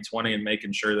 2020 and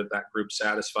making sure that group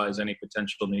satisfies any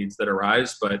potential needs that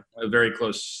arise. But a very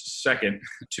close second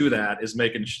to that is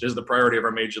the priority of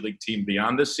our major league team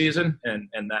beyond this season. And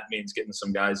that means getting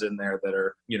some guys in there that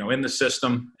are, in the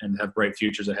system and have bright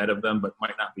futures ahead of them, but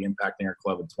might not be impacting our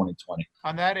club in 2020.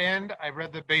 On that end, I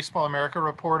read the Baseball America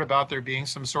report about there being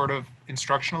some sort of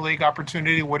instructional league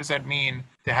opportunity. What does that mean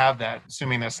to have that,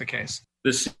 assuming that's the case?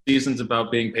 This season's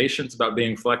about being patient, it's about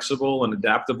being flexible and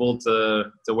adaptable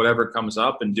to whatever comes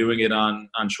up, and doing it on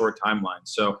short timelines.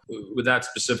 So with that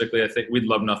specifically, I think we'd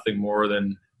love nothing more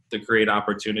than to create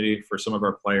opportunity for some of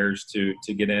our players to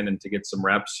get in and to get some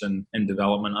reps and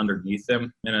development underneath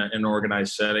them in an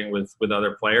organized setting with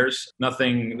other players.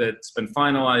 Nothing that's been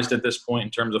finalized at this point in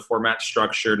terms of format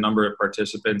structure, number of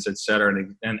participants, et cetera,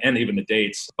 and even the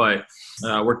dates. But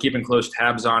we're keeping close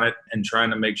tabs on it and trying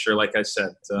to make sure, like I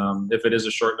said, if it is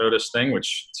a short notice thing,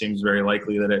 which seems very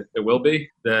likely that it will be,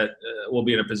 that we'll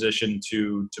be in a position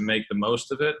to make the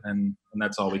most of it. And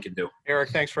that's all we can do. Eric,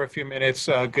 thanks for a few minutes.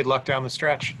 Good luck down the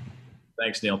stretch.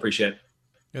 Thanks, Neil. Appreciate it.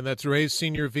 And that's Rays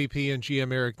Senior VP and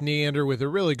GM Erik Neander with a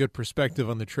really good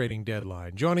perspective on the trading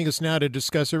deadline. Joining us now to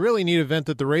discuss a really neat event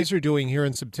that the Rays are doing here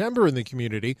in September in the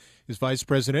community is Vice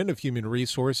President of Human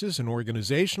Resources and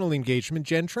Organizational Engagement,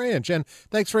 Jen Tran. Jen,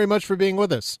 thanks very much for being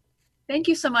with us. Thank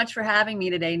you so much for having me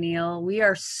today, Neil. We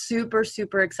are super,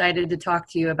 super excited to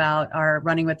talk to you about our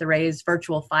Running with the Rays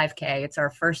virtual 5K. It's our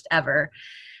first ever.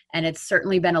 And it's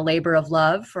certainly been a labor of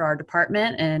love for our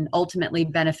department and ultimately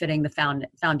benefiting the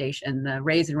foundation, the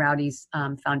Rays and Rowdies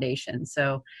Foundation.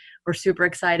 So we're super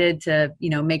excited to,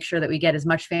 make sure that we get as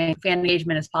much fan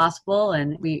engagement as possible.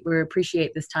 And we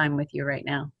appreciate this time with you right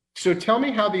now. So tell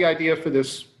me how the idea for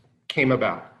this came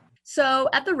about. So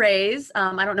at the Rays,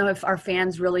 I don't know if our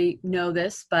fans really know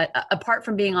this, but apart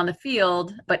from being on the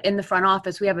field, but in the front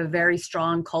office, we have a very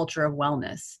strong culture of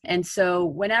wellness. And so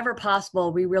whenever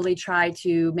possible, we really try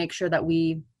to make sure that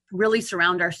we really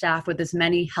surround our staff with as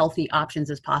many healthy options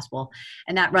as possible.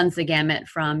 And that runs the gamut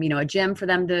from, a gym for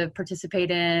them to participate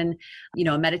in,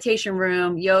 a meditation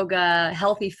room, yoga,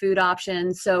 healthy food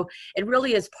options. So it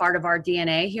really is part of our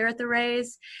DNA here at the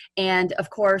Rays. And of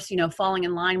course, falling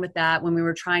in line with that, when we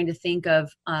were trying to think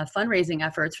of fundraising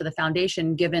efforts for the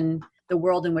foundation, given the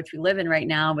world in which we live in right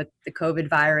now with the COVID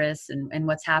virus and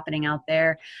what's happening out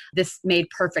there, this made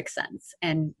perfect sense.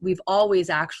 And we've always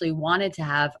actually wanted to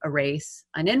have a race,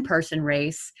 an in-person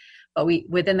race, but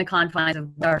within the confines of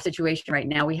our situation right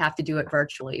now, we have to do it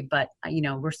virtually. But,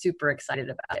 we're super excited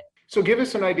about it. So give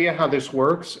us an idea how this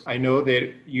works. I know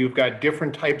that you've got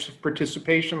different types of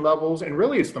participation levels, and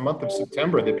really it's the month of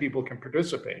September that people can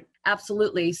participate.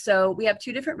 Absolutely. So we have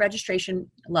two different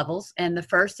registration levels, and the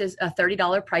first is a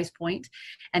 $30 price point,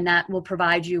 and that will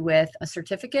provide you with a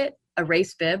certificate, a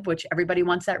race bib, which everybody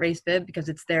wants that race bib because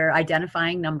it's their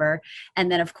identifying number.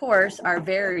 And then, of course, our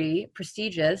very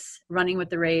prestigious Running with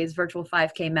the Rays virtual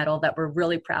 5K medal that we're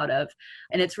really proud of.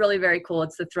 And it's really very cool.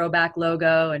 It's the throwback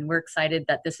logo, and we're excited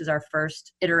that this is our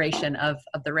first iteration of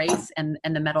the race and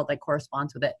the medal that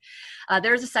corresponds with it.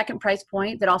 There's a second price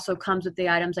point that also comes with the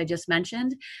items I just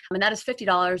mentioned, and that is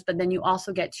 $50, but then you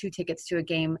also get 2 tickets to a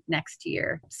game next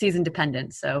year, season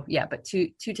dependent. So yeah, but two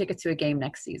tickets to a game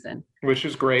next season. Which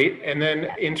is great. And then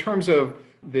in terms of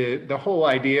the whole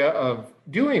idea of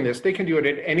doing this, they can do it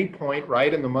at any point,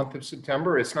 right, in the month of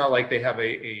September. It's not like they have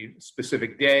a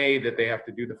specific day that they have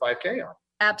to do the 5K on.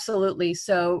 Absolutely.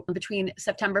 So between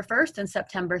September 1st and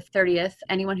September 30th,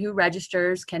 anyone who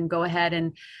registers can go ahead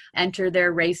and enter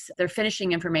their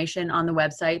finishing information on the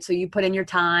website. So you put in your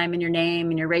time and your name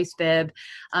and your race bib,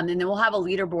 and then we'll have a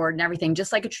leaderboard and everything,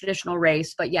 just like a traditional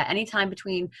race. But yeah, anytime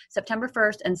between September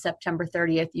 1st and September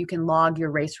 30th, you can log your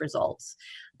race results.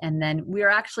 And then we're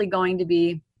actually going to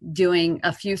be doing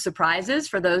a few surprises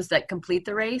for those that complete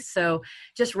the race. So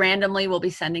just randomly, we'll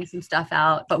be sending some stuff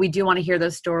out, but we do want to hear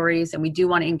those stories, and we do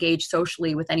want to engage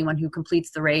socially with anyone who completes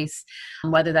the race,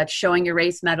 whether that's showing your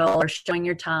race medal or showing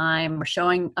your time or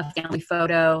showing a family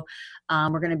photo.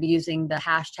 We're going to be using the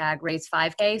hashtag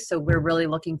Race5K. So we're really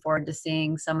looking forward to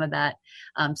seeing some of that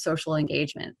social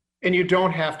engagement. And you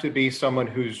don't have to be someone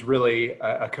who's really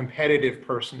a competitive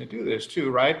person to do this too,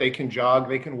 right? They can jog,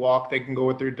 they can walk, they can go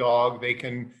with their dog, they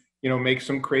can,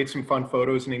 create some fun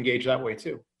photos and engage that way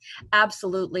too.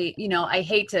 Absolutely. I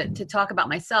hate to talk about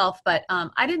myself, but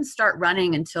I didn't start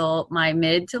running until my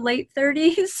mid to late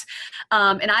 30s.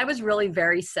 And I was really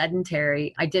very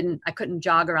sedentary. I couldn't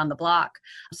jog around the block.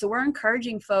 So we're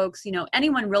encouraging folks,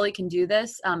 anyone really can do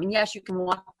this. And yes, you can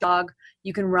walk, jog,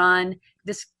 you can run.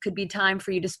 This could be time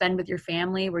for you to spend with your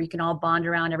family, where you can all bond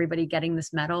around everybody getting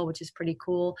this medal, which is pretty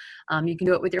cool. You can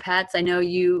do it with your pets. I know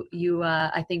you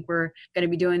I think we're going to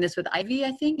be doing this with Ivy,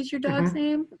 I think is your dog's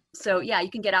name. So yeah, you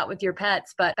can get out with your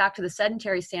pets. But back to the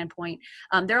sedentary standpoint,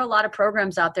 there are a lot of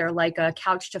programs out there like a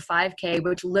Couch to 5K,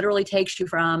 which literally takes you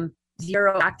from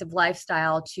zero active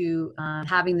lifestyle to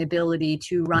having the ability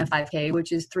to run 5K,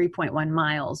 which is 3.1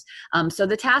 miles. So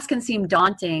the task can seem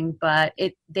daunting, but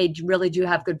they really do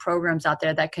have good programs out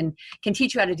there that can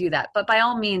teach you how to do that. But by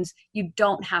all means, you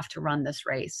don't have to run this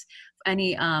race.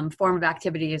 Any form of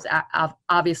activity is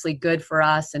obviously good for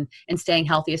us and staying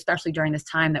healthy, especially during this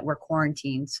time that we're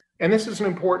quarantined. And this is an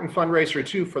important fundraiser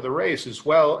too for the race, as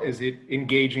well as it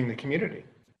engaging the community.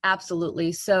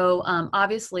 Absolutely. So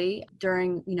obviously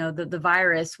during, the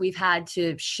virus, we've had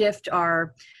to shift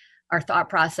our thought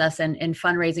process and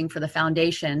fundraising for the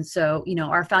foundation. So,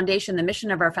 our foundation, the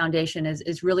mission of our foundation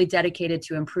is really dedicated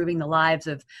to improving the lives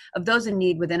of those in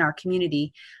need within our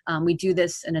community. We do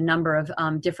this in a number of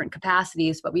different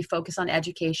capacities, but we focus on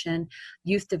education,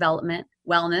 youth development,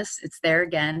 wellness, it's there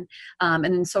again, and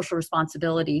then social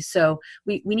responsibility. So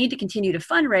we need to continue to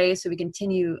fundraise so we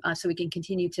can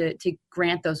continue to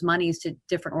grant those monies to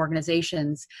different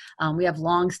organizations. We have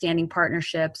long-standing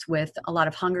partnerships with a lot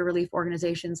of hunger relief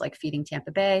organizations like Feeding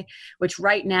Tampa Bay, which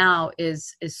right now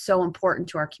is so important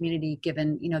to our community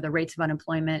given the rates of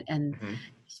unemployment and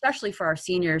especially for our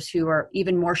seniors who are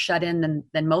even more shut in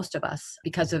than most of us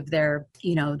because of their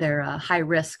high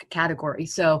risk category.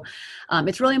 So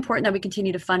it's really important that we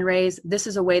continue to fundraise. This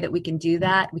is a way that we can do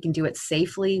that. We can do it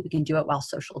safely. We can do it while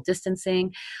social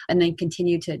distancing, and then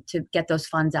continue to get those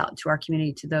funds out to our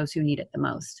community, to those who need it the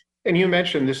most. And you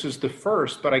mentioned this is the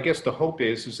first, but I guess the hope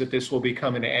is that this will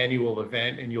become an annual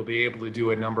event and you'll be able to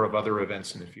do a number of other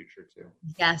events in the future too.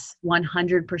 Yes,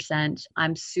 100%.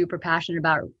 I'm super passionate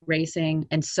about racing,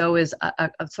 and so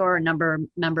are a number of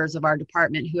members of our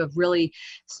department who have really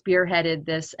spearheaded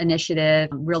this initiative,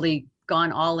 really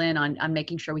gone all in on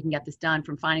making sure we can get this done,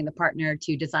 from finding the partner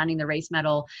to designing the race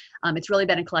medal. It's really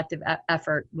been a collective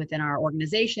effort within our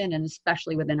organization and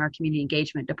especially within our community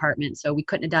engagement department. So we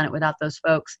couldn't have done it without those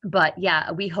folks. But yeah,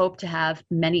 we hope to have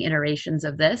many iterations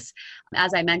of this.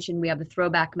 As I mentioned, we have the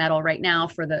throwback medal right now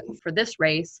for this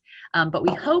race, but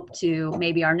we hope to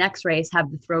maybe our next race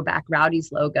have the throwback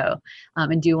Rowdies logo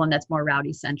and do one that's more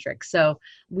rowdy centric. So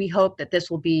we hope that this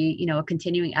will be, a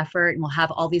continuing effort, and we'll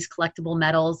have all these collectible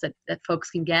medals that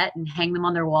folks can get and hang them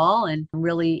on their wall and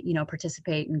really,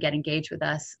 participate and get engaged with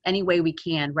us any way we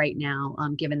can right now,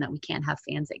 given that we can't have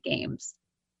fans at games.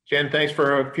 Jen, thanks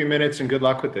for a few minutes and good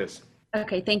luck with this.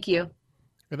 Okay, thank you.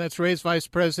 And that's Rays Vice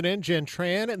President Jen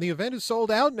Tran, and the event is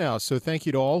sold out now. So thank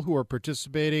you to all who are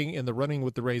participating in the Running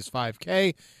with the Rays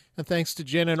 5K, and thanks to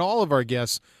Jen and all of our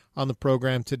guests on the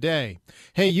program today.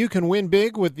 Hey, you can win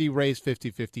big with the Rays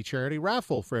 50/50 charity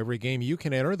raffle. For every game, you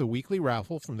can enter the weekly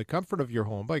raffle from the comfort of your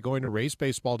home by going to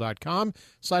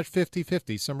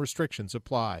raysbaseball.com/50/50. Some restrictions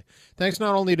apply. Thanks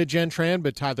not only to Jen Tran,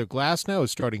 but Tyler Glasnow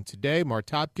is starting today, Mark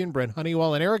Topkin, Brent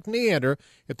Honeywell, and Eric Neander.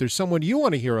 If there's someone you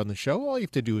want to hear on the show, all you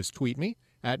have to do is tweet me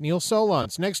at Neil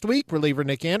Solondz. Next week, reliever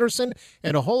Nick Anderson,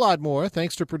 and a whole lot more.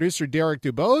 Thanks to producer Derek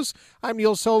Dubose. I'm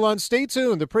Neil Solondz. Stay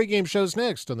tuned. The pregame show's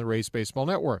next on the Rays Baseball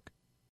Network.